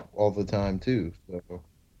all the time too. So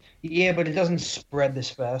Yeah, but it doesn't spread this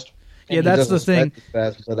fast. Yeah, And that's It doesn't the thing. spread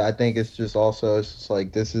as fast, but I think it's just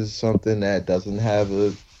like this is something that doesn't have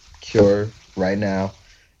a cure right now.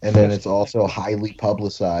 And then it's also highly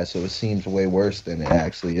publicized, so it seems way worse than it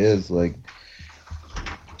actually is. Like,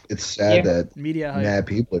 it's sad Yeah. that Media hype mad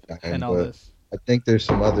people are dying, and all but this. I think there's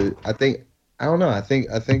some other. I don't know. I think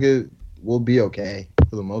it will be okay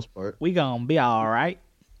for the most part. We gonna be all right.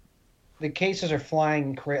 the cases are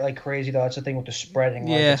flying like crazy, though. That's the thing with the spreading.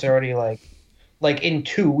 Like, Yeah. it's already like in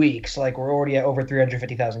 2 weeks, like we're already at over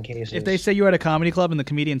 350,000 cases. If they say you were at a comedy club and the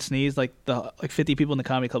comedian sneezed, like 50 people in the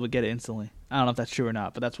comedy club would get it instantly. I don't know if that's true or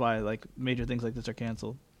not, but that's why like major things like this are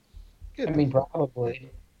canceled. I mean,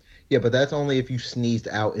 probably. Yeah, but that's only if you sneezed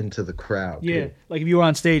out into the crowd. Yeah, dude. like if you were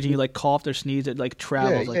on stage and you like coughed or sneezed, it like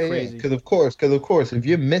travels like crazy. Because of course, if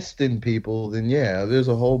you're misting people, then yeah, there's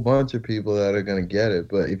a whole bunch of people that are gonna get it.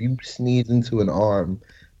 But if you sneeze into an arm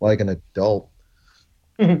like an adult,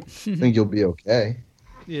 I think you'll be okay.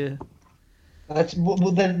 Yeah.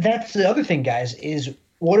 Then that's the other thing, guys. Is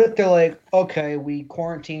what if they're like, okay, we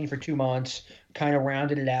quarantined for 2 months, kind of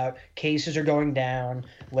rounded it out. Cases are going down.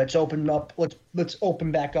 Let's open up. Let's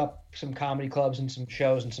open back up some comedy clubs and some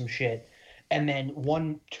shows and some shit. And then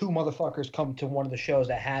 2 motherfuckers come to one of the shows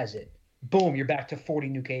that has it. Boom, you're back to 40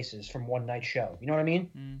 new cases from one night show. You know what I mean?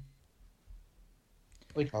 Mm.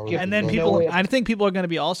 Like, And then I think people are going to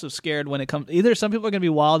be also scared when it comes. Either some people are going to be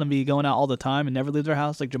wild and be going out all the time and never leave their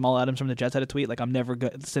house, like Jamal Adams from the Jets had a tweet, like I'm never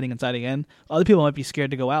sitting inside again. Other people might be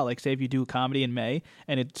scared to go out. Like say if you do comedy in May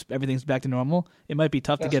and everything's back to normal, it might be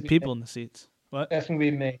tough to get people in the seats. What? That's gonna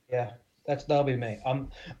be me. Yeah, that'll be me. I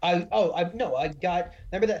got.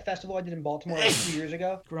 Remember that festival I did in Baltimore like 2 years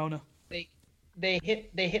ago? Corona. they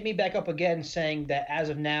hit me back up again saying that as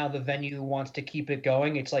of now the venue wants to keep it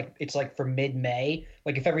going. It's like for mid-May.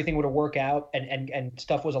 Like if everything were to work out and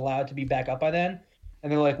stuff was allowed to be back up by then.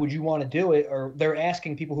 And they're like, would you want to do it? Or they're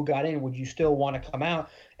asking people who got in, would you still want to come out?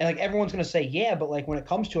 And like everyone's gonna say yeah, but like when it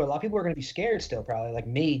comes to it, a lot of people are gonna be scared still, probably. Like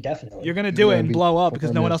me, definitely. You're gonna do it and blow up because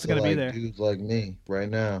no one else is gonna be there. Dudes like me right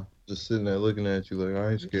now, just sitting there looking at you like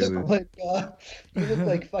I ain't scared. You look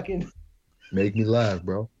like fucking. Make me laugh,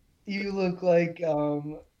 bro. You look like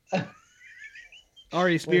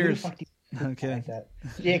Ari Spears. Okay. Like that.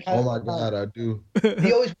 Yeah, oh my God, I do.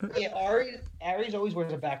 He always, Aries always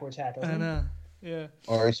wears a backwards hat. Doesn't I he? know. Yeah.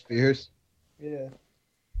 Ari Spears. Yeah.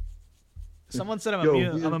 Someone said I'm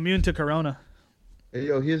immune to Corona. Hey,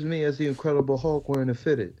 yo, here's me as the Incredible Hulk wearing a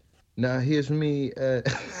fitted. Now here's me.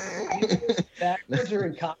 Backwards or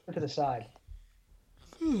in cockpit to the side.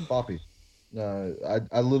 Poppy. Nah,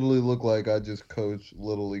 I literally look like I just coach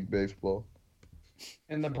Little League Baseball.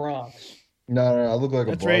 In the Bronx. No, I look like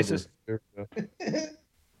That's a racist.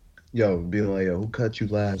 Yo, being like, yo, who cut you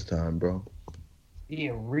last time, bro?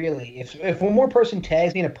 Yeah, really. If one more person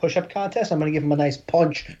tags me in a push-up contest, I'm gonna give him a nice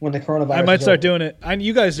punch when the coronavirus. I might start doing it.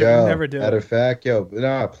 You guys never do matter it. of fact,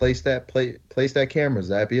 place that camera,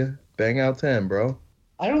 Zappia. Bang out 10, bro.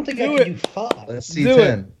 I don't think I can do 5. Let's see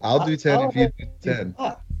 10. I'll do 10 if you do 10.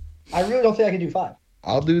 I really don't think I can do 5.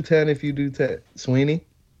 I'll do 10 if you do 10. Sweeney,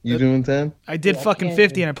 you doing 10? I did fucking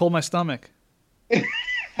 50 and I pulled my stomach.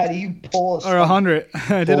 How do you pull or 100?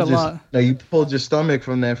 I did a lot. No, you pulled your stomach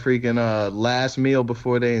from that freaking last meal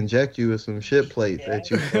before they inject you with some shit plate that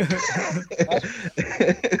you.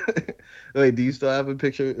 Wait, do you still have a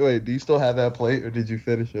picture? Wait, do you still have that plate, or did you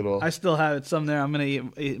finish it all? I still have it some there. I'm gonna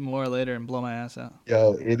eat more later and blow my ass out.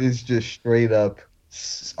 Yo, it is just straight up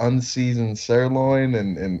unseasoned sirloin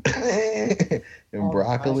and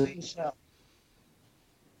broccoli.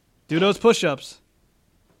 Do those push-ups.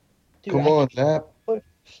 Dude, Come on, Zap.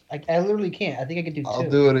 I literally can't. I think I could do 2. I'll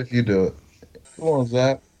do it if you do it. Come on,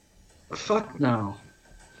 Zap. Fuck no.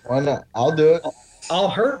 Why not? I'll do it. I'll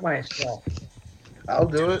hurt myself. I'll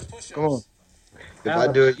do it. Come on. If I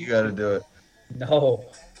do it, you gotta do it. No.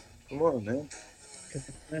 Come on, man. Because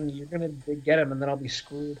then you're gonna get him, and then I'll be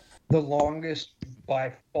screwed. The longest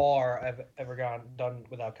by far I've ever done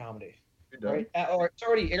without comedy. Right? Or it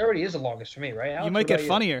already is the longest for me, right? Alex, you might get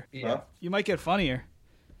funnier. Yeah. Huh? You might get funnier.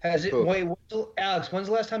 Has it? Cool. Wait, Alex. When's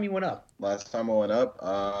the last time you went up? Last time I went up, bro.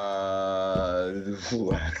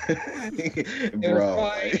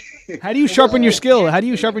 How do you sharpen your skill? How do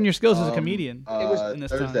you sharpen your skills as a comedian? It was in this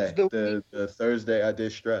Thursday. time. The Thursday I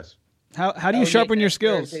did stress How do you sharpen your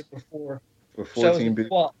skills? Before. for 14 So,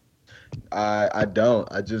 well, I don't.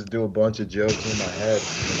 I just do a bunch of jokes in my head,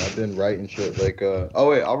 and I've been writing shit like oh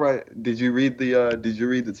wait, all right. Did you read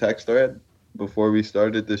the text thread before we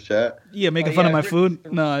started this chat? Yeah, making fun of my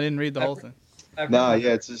food. No, I didn't read the whole thing. Nah,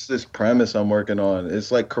 yeah, it's just this premise I'm working on.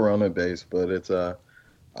 It's like Corona based, but it's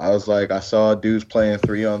I was like, I saw dudes playing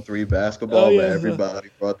 3-on-3 basketball, but everybody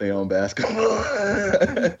brought their own basketball.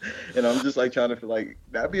 And I'm just like trying to feel like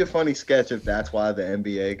that'd be a funny sketch if that's why the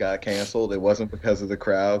NBA got canceled. It wasn't because of the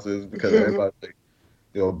crowds, it was because everybody's like,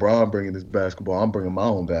 yo, Bron bringing this basketball, I'm bringing my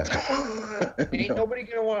own basketball. Ain't nobody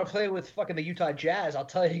gonna want to play with fucking the Utah Jazz. I'll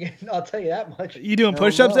tell you that much. You doing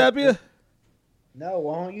push-ups, Appia? No,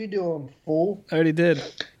 why don't you do them, fool? I already did.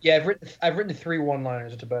 Yeah, I've written 3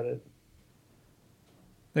 one-liners. That's about it.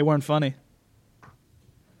 They weren't funny.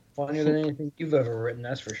 Funnier than anything you've ever written,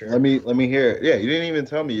 that's for sure. Let me hear it. Yeah, you didn't even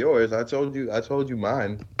tell me yours. I told you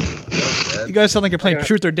mine. You guys sound like you're playing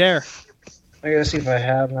Truth or Dare. I gotta see if I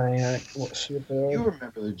have any. See if there are. You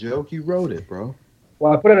remember the joke? You wrote it, bro.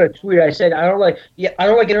 Well, I put out a tweet. I said I don't like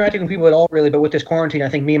interacting with people at all, really. But with this quarantine, I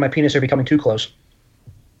think me and my penis are becoming too close.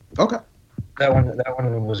 Okay. That one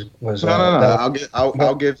was. No.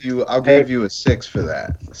 I'll give you a 6 for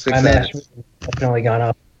that. 6 my mass definitely gone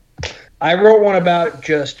up. I wrote one about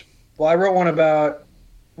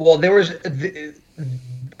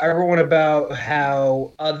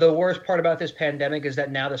how the worst part about this pandemic is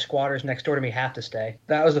that now the squatters next door to me have to stay.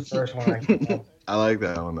 That was the first one I came up. I like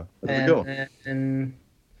that one. That's a good one. And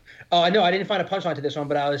oh, I know I didn't find a punchline to this one,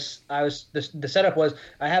 but the setup was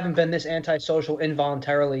I haven't been this antisocial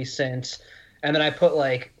involuntarily since, and then I put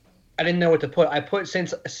like I didn't know what to put. I put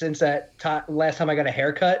since that last time I got a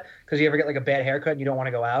haircut, because you ever get like a bad haircut and you don't want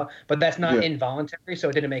to go out, but that's not involuntary, so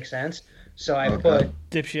it didn't make sense. So I put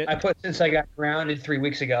dipshit. I put since I got grounded 3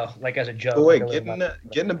 weeks ago, like as a joke. But wait, like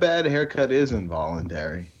getting a bad haircut is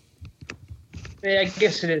involuntary. Yeah, I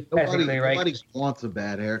guess it is technically right. Nobody wants a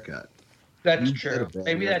bad haircut. That's true.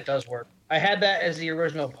 Maybe that does work. I had that as the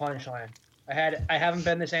original punchline. I haven't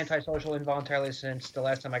been this antisocial involuntarily since the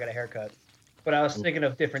last time I got a haircut. but I was thinking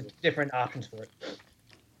of different options for it.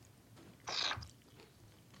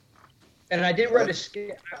 And I did write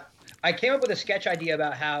I came up with a sketch idea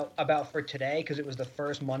about for today because it was the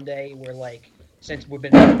first Monday where like since we've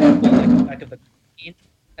been like of the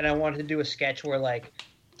and I wanted to do a sketch where like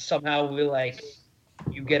somehow we like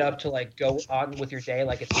you get up to like go on with your day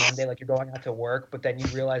like it's Monday, like you're going out to work, but then you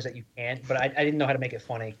realize that you can't. But I didn't know how to make it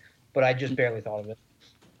funny, but I just barely thought of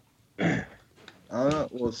it.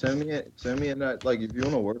 Well, send me a night. Like, if you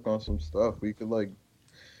want to work on some stuff, we could like.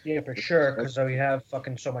 Yeah, for sure, because we have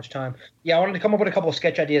fucking so much time. Yeah, I wanted to come up with a couple of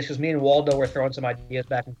sketch ideas because me and Waldo were throwing some ideas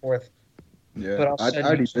back and forth. Yeah, but I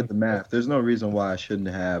already did the math. There's no reason why I shouldn't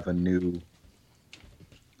have a new.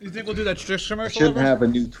 You think we'll do that Strix I commercial? shouldn't have a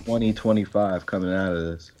new 2025 coming out of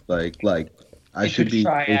this. Like I should be.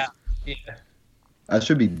 Yeah. I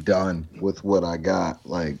should be done with what I got.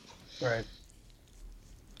 Like. Right.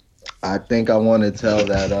 I think I want to tell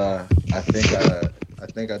that. I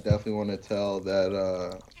think I definitely want to tell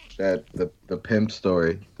that. That the pimp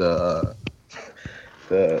story. The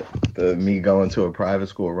me going to a private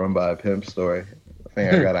school run by a pimp story. I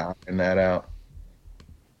think I gotta iron that out.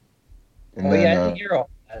 And I didn't hear all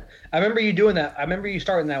that. I remember you doing that. I remember you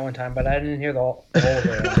starting that one time, but I didn't hear the whole of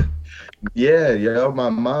it. Yeah, my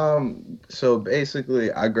mom. So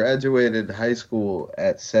basically, I graduated high school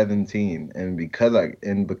at 17, and because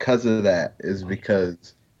of that is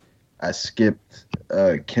because I skipped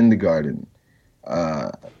kindergarten.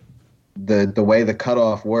 The way the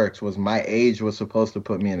cutoff works was my age was supposed to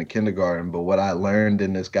put me in a kindergarten, but what I learned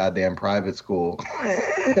in this goddamn private school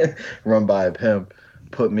run by a pimp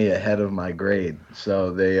put me ahead of my grade.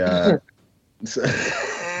 So they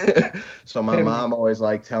so my mom always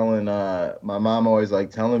like telling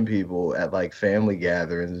people at like family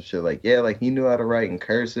gatherings and shit like, yeah, like he knew how to write in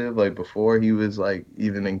cursive like before he was like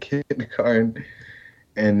even in kindergarten.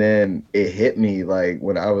 And then it hit me like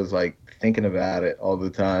when I was like thinking about it all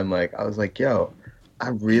the time, like I was like, yo, I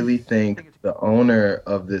really think the owner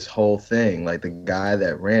of this whole thing, like the guy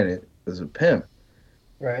that ran it, was a pimp.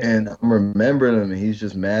 Right. And I'm remembering him, and he's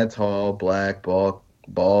just mad tall, black, bald,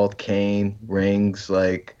 cane, rings,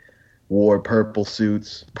 like wore purple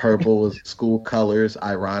suits. Purple was school colors,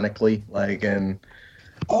 ironically, like and.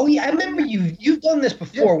 Oh yeah, I remember you've done this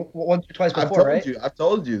before, once or twice before, right? I've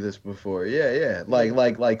told you this before. Yeah.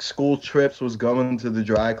 Like school trips was going to the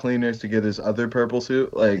dry cleaners to get his other purple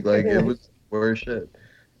suit. Like it was worse shit.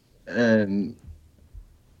 And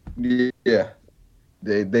yeah.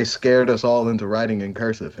 They scared us all into writing in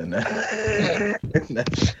cursive and that.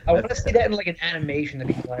 I want to see that in like an animation.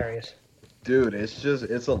 That'd be hilarious. Dude,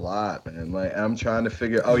 it's a lot, man. Like I'm trying to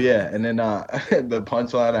figure. Oh yeah, and then the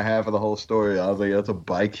punchline I have for the whole story, I was like, it's a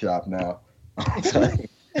bike shop now. I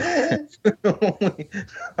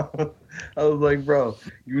was like, bro,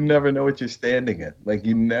 you never know what you're standing at. Like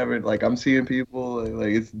you never like I'm seeing people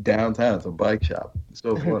like it's downtown. It's a bike shop. It's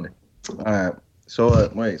so funny. All right. So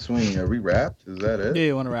wait, Sweeney, are we wrapped? Is that it? Yeah,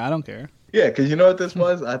 you want to wrap? I don't care. Yeah, because you know what this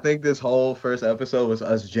was? I think this whole first episode was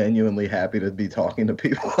us genuinely happy to be talking to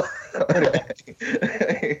people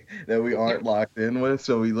that we aren't locked in with.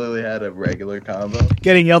 So we literally had a regular combo.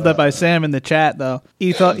 Getting yelled at by Sam in the chat, though.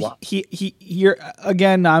 He thought you're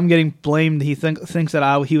again. I'm getting blamed. He thinks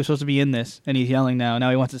that he was supposed to be in this, and he's yelling now.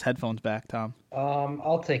 Now he wants his headphones back, Tom.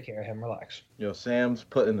 I'll take care of him. Relax. Yo, Sam's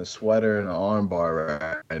putting a sweater and an arm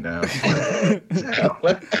bar right now. Got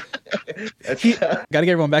to get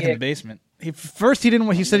everyone back in the basement. First, he didn't.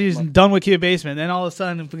 He said he was done with Cuba Basement. Then all of a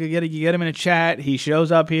sudden, if we could you get him in a chat. He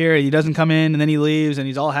shows up here. He doesn't come in, and then he leaves, and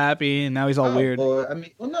he's all happy, and now he's all weird. Well,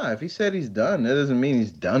 no. If he said he's done, that doesn't mean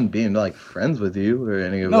he's done being like friends with you or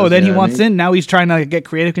any of us. No, then he wants in. Now he's trying to get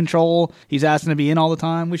creative control. He's asking to be in all the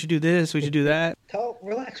time. We should do this. We should do that.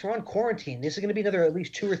 Relax. We're on quarantine. This is going to be another at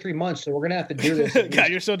least 2 or 3 months, so we're going to have to do this. God,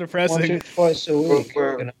 you're so depressing. Once or twice a week.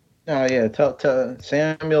 No, yeah. Tell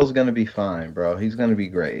Samuel's gonna be fine, bro. He's gonna be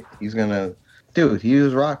great. He's gonna, dude. He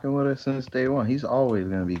was rocking with us since day one. He's always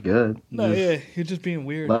gonna be good. No, yeah, he's just being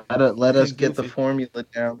weird. Let us get the formula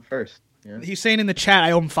down first. Yeah? He's saying in the chat,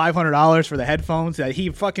 I owe him $500 for the headphones that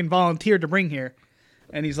he fucking volunteered to bring here,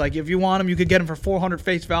 and he's like, if you want them, you could get them for $400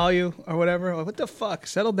 face value or whatever. Like, what the fuck?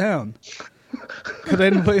 Settle down.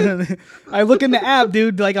 Because I look in the app,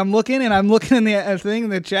 dude. Like I'm looking in the thing in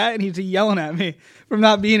the chat, and he's yelling at me from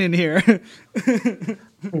not being in here. He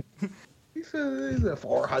said he's at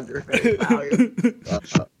 400 value.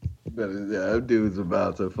 That dude's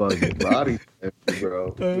about to fucking body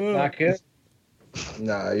bro. Not good.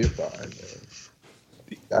 Nah, you're fine,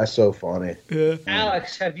 man. That's so funny. Yeah.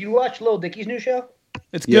 Alex, have you watched Lil Dicky's new show?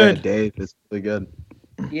 It's good. Yeah, Dave, it's really good.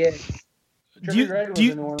 Yeah. Trippie Redd was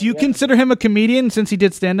in one of do you the consider him a comedian since he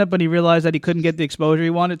did stand up, but he realized that he couldn't get the exposure he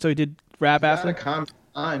wanted, so he did rap after?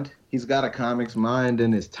 He's got a comic's mind,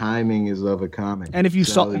 and his timing is of a comic. And if you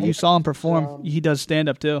So, saw him perform, he does stand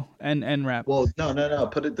up too and rap. Well, no.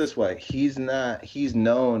 Put it this way: he's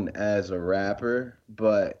known as a rapper,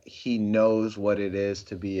 but he knows what it is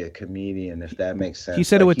to be a comedian. If that makes sense. He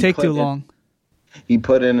said it would take too long. He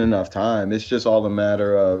put in enough time. It's just all a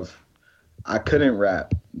matter of I couldn't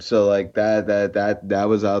rap, so like that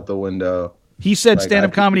was out the window. He said Like, stand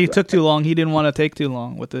up comedy took too long. He didn't want to take too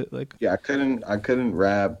long with it. Like Yeah, I couldn't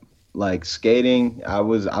rap. Like skating, I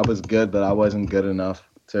was good, but I wasn't good enough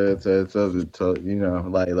to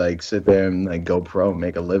like sit there and like go pro,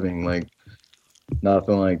 make a living, like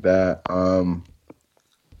nothing like that.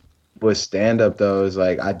 With stand up though, is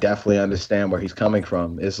like I definitely understand where he's coming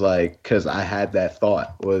from. It's like because I had that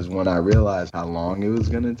thought was when I realized how long it was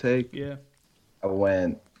gonna take. yeah. I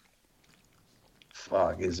went,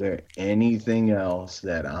 fuck, is there anything else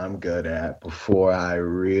that I'm good at before I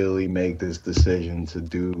really make this decision to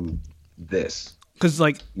do this? Because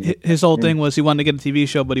like his whole thing was he wanted to get a TV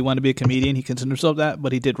show, but he wanted to be a comedian. He considered himself that,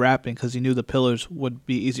 but he did rapping because he knew the pillars would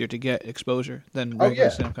be easier to get exposure than regular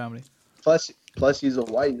stand-up comedy. Plus he's a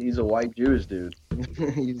white Jewish dude.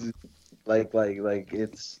 He's like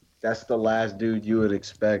that's the last dude you would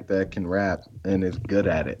expect that can rap and is good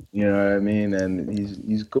at it. You know what I mean? And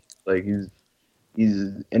he's cool. Like he's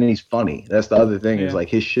funny. That's the other thing is like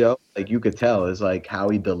his show, like you could tell is like how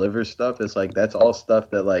he delivers stuff. It's like that's all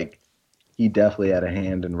stuff that like he definitely had a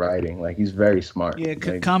hand in writing. Like he's very smart. Yeah,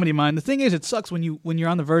 like, comedy mind. The thing is, it sucks when you're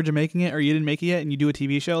on the verge of making it or you didn't make it yet, and you do a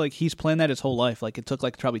TV show. Like he's planned that his whole life. Like it took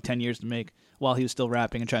like probably 10 years to make while he was still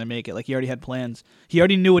rapping and trying to make it. Like he already had plans. He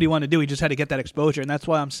already knew what he wanted to do. He just had to get that exposure, and that's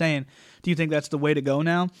why I'm saying, do you think that's the way to go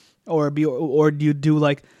now, or do you do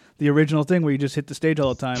like the original thing where you just hit the stage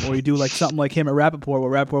all the time, or you do like something like him at Rappaport,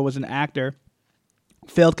 where Rappaport was an actor,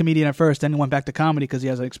 failed comedian at first, then went back to comedy because he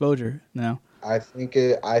has an exposure now. I think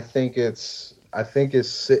it's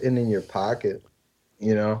sitting in your pocket,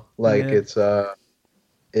 you know, like it's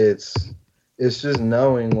just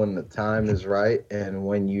knowing when the time is right and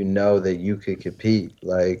when you know that you could compete.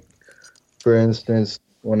 Like, for instance,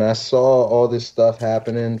 when I saw all this stuff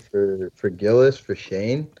happening for Gillis, for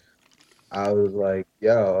Shane, I was like,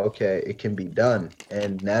 yo, okay, it can be done.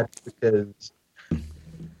 And that's because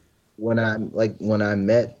when I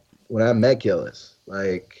met Gillis,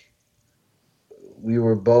 like, we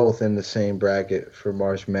were both in the same bracket for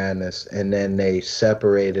March Madness, and then they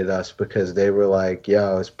separated us because they were like,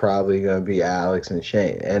 yo, it's probably going to be Alex and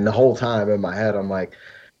Shane. And the whole time in my head, I'm like,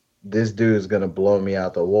 this dude is going to blow me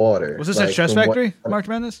out the water. Was this like, at Stress Factory, March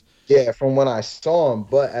Madness? Yeah, from when I saw him,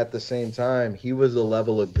 but at the same time, he was a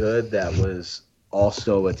level of good that was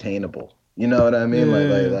also attainable. You know what I mean?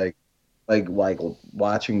 Yeah. Like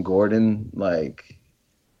watching Gordon, like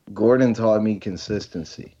Gordon taught me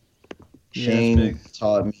consistency. Shane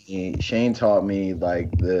taught me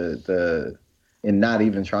like the and not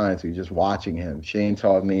even trying to, just watching him. Shane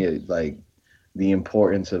taught me like the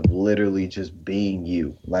importance of literally just being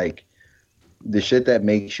you. Like the shit that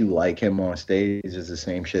makes you like him on stage is the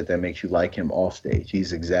same shit that makes you like him off stage.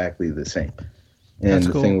 He's exactly the same. And That's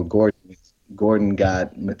the cool. thing with Gordon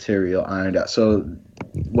got material ironed out. So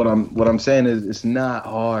what I'm saying is it's not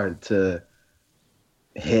hard to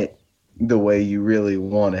hit the way you really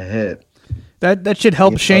want to hit. That should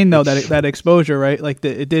help Shane though. That exposure, right? Like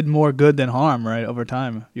it did more good than harm, right? Over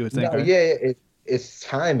time, you would think. No, right? yeah, it's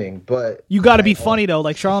timing, but You got to be funny though.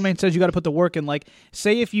 Like Charlamagne says, you got to put the work in. Like,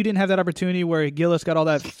 say if you didn't have that opportunity where Gillis got all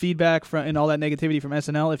that feedback from and all that negativity from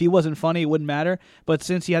SNL, if he wasn't funny, it wouldn't matter. But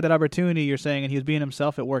since he had that opportunity, you're saying, and he was being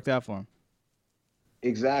himself, it worked out for him.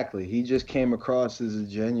 Exactly. He just came across as a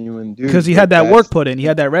genuine dude. Because he had that work put in. He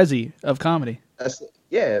had that resi of comedy.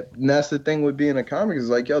 And that's the thing with being a comic is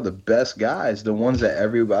like, yo, the best guys, the ones that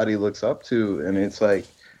everybody looks up to, and it's like,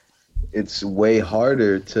 it's way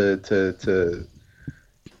harder to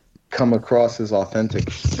come across as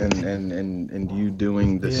authentic and you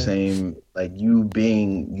doing the same, like you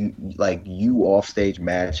off stage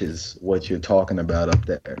matches what you're talking about up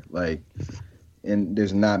there, like. And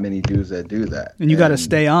there's not many dudes that do that. And you got to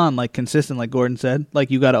stay on, like, consistent, like Gordon said. Like,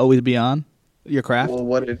 you got to always be on your craft. Well,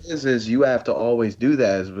 what it is you have to always do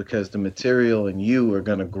that is because the material and you are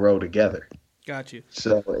going to grow together. Got you.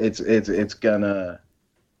 So it's going to,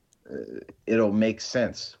 it'll make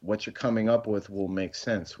sense. What you're coming up with will make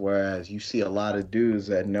sense. Whereas you see a lot of dudes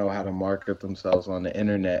that know how to market themselves on the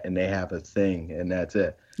internet and they have a thing and that's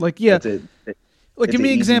it. Like, yeah. That's it. Like, It's give me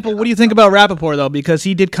an an easy example. What do you think about Rappaport, though? Because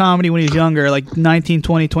he did comedy when he was younger, like 19,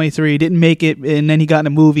 20, 23. Didn't make it, and then he got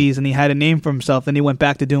into movies, and he had a name for himself. Then he went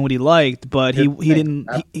back to doing what he liked, but he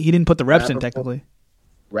didn't put the reps in, technically.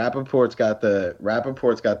 Rappaport's got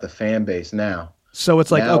the fan base now. So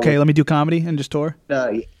it's like, Now- okay, let me do comedy and just tour.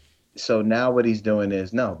 No, so now what he's doing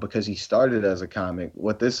is because he started as a comic.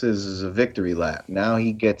 What this is a victory lap. Now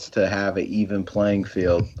he gets to have an even playing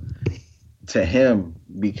field to him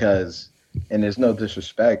because, and there's no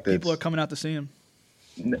disrespect. People are coming out to see him.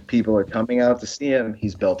 People are coming out to see him.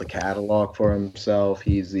 He's built a catalog for himself.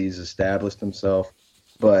 He's established himself.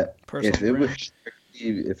 But if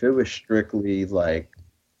it was strictly like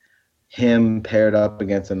him paired up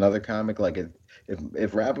against another comic, like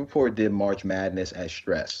if Rappaport did March Madness as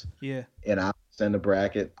Stress, Yeah, and I was in the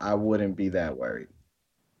bracket, I wouldn't be that worried.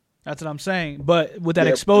 that's what I'm saying. But with that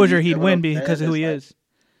Yeah, exposure, but you he'd get what win I'm saying? because of who he It's is.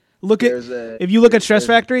 Look at if you look at Stress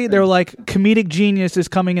Factory, they're like comedic genius is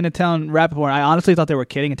coming into town. Rappaport. I honestly thought they were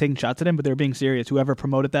kidding and taking shots at him, but they were being serious. Whoever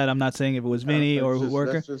promoted that, I'm not saying if it was Vinny or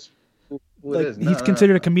Worker. That's just who it Like, is. he's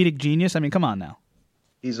considered a comedic genius. I mean, come on now.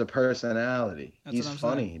 He's a personality. That's He's what I'm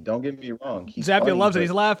funny. Don't get me wrong. He's Zappia funny, loves it. but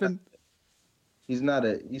He's laughing.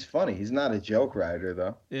 He's funny. He's not a joke writer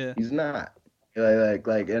though. Yeah, He's not.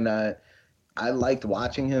 And I liked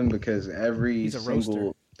watching him because every He's a single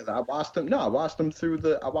roaster. cause I watched him through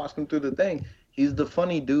the thing. He's the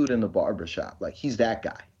funny dude in the barbershop. Like he's that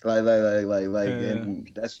guy.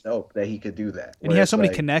 And that's dope that he could do that. and he has so many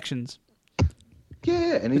Whereas, connections.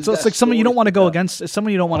 yeah, and It's like someone you don't want to go against. It's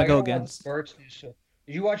someone you don't want to go against. Bert's new show.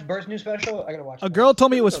 Did you watch Bert's new special? I gotta watch. A girl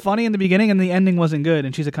told me it was funny in the beginning and the ending wasn't good,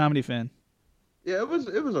 and she's a comedy fan. Yeah, it was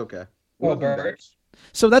okay. Well, Bert.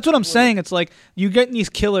 So that's what I'm saying. It's like you get these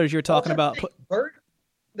killers you're talking about. Bert.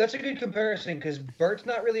 That's a good comparison because Bert's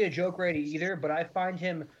not really a joke writer either, but I find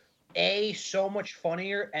him A, so much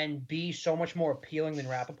funnier, and B, so much more appealing than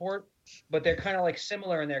Rappaport. But they're kind of like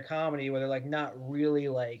similar in their comedy where they're like not really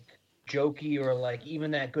like jokey or like even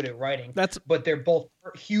that good at writing. But they're both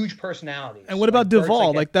huge personalities. And what about Bert's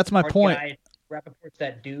Duvall? that Like that's my smart point. guy, Rappaport's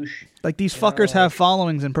that douche. Like these You know, fuckers like- have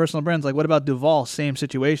followings and personal brands. Like what about Duvall? Same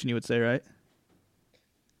situation, you would say, right?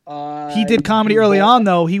 He did comedy early on,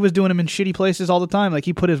 though. He was doing them in shitty places all the time. Like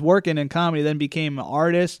he put his work in comedy, then became an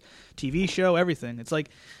artist, TV show, everything. It's like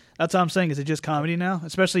that's all I'm saying. Is it just comedy now?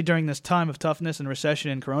 Especially during this time of toughness and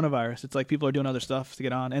recession and coronavirus. It's like people are doing other stuff to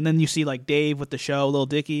get on. And then you see like Dave with the show, Lil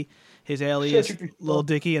Dicky, his alias, Lil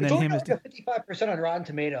Dicky, and It's then only him as. like a 55% on Rotten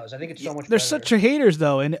Tomatoes. I think it's so much. They're better. such haters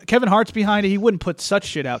though, and Kevin Hart's behind it. He wouldn't put such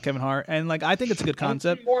shit out, Kevin Hart, and like I think it's a good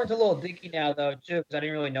concept. I'm more into Lil Dicky now though too, because I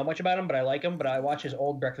didn't really know much about him, but I like him. But I watched his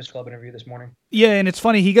old Breakfast Club interview this morning. Yeah, and it's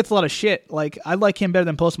funny. He gets a lot of shit. Like I like him better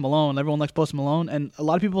than Post Malone. Everyone likes Post Malone, and a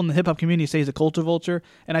lot of people in the hip hop community say he's a culture vulture.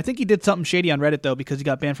 And I think he did something shady on Reddit though, because he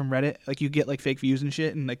got banned from Reddit. Like you get like fake views and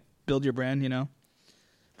shit, and like build your brand, you know.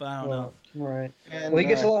 But I don't know. Right. And, Well, he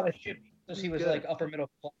gets a lot of shit because he was like upper middle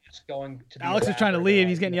class going to. Be Alex a is trying to rapper, leave. though.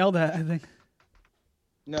 He's getting yelled at, I think.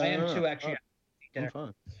 No, I am too actually. I'm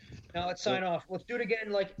fine. Now let's sign off. Let's do it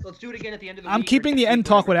again. Let's do it again at the end of the I'm week. keeping or the next end week,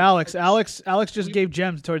 talk with whatever. Alex just gave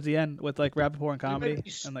gems towards the end with like Rappaport and comedy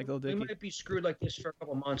and like Lil We Dicky. might be screwed like this for a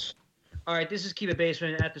couple months. All right, this is Keep It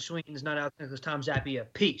Basement at the Swings, not Alex Nicholas, Tom Zappia.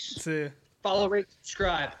 Peace. See ya. Follow, rate,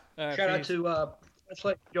 subscribe. All right, Shout out peace. to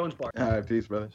Jones Park. All right, peace, brother.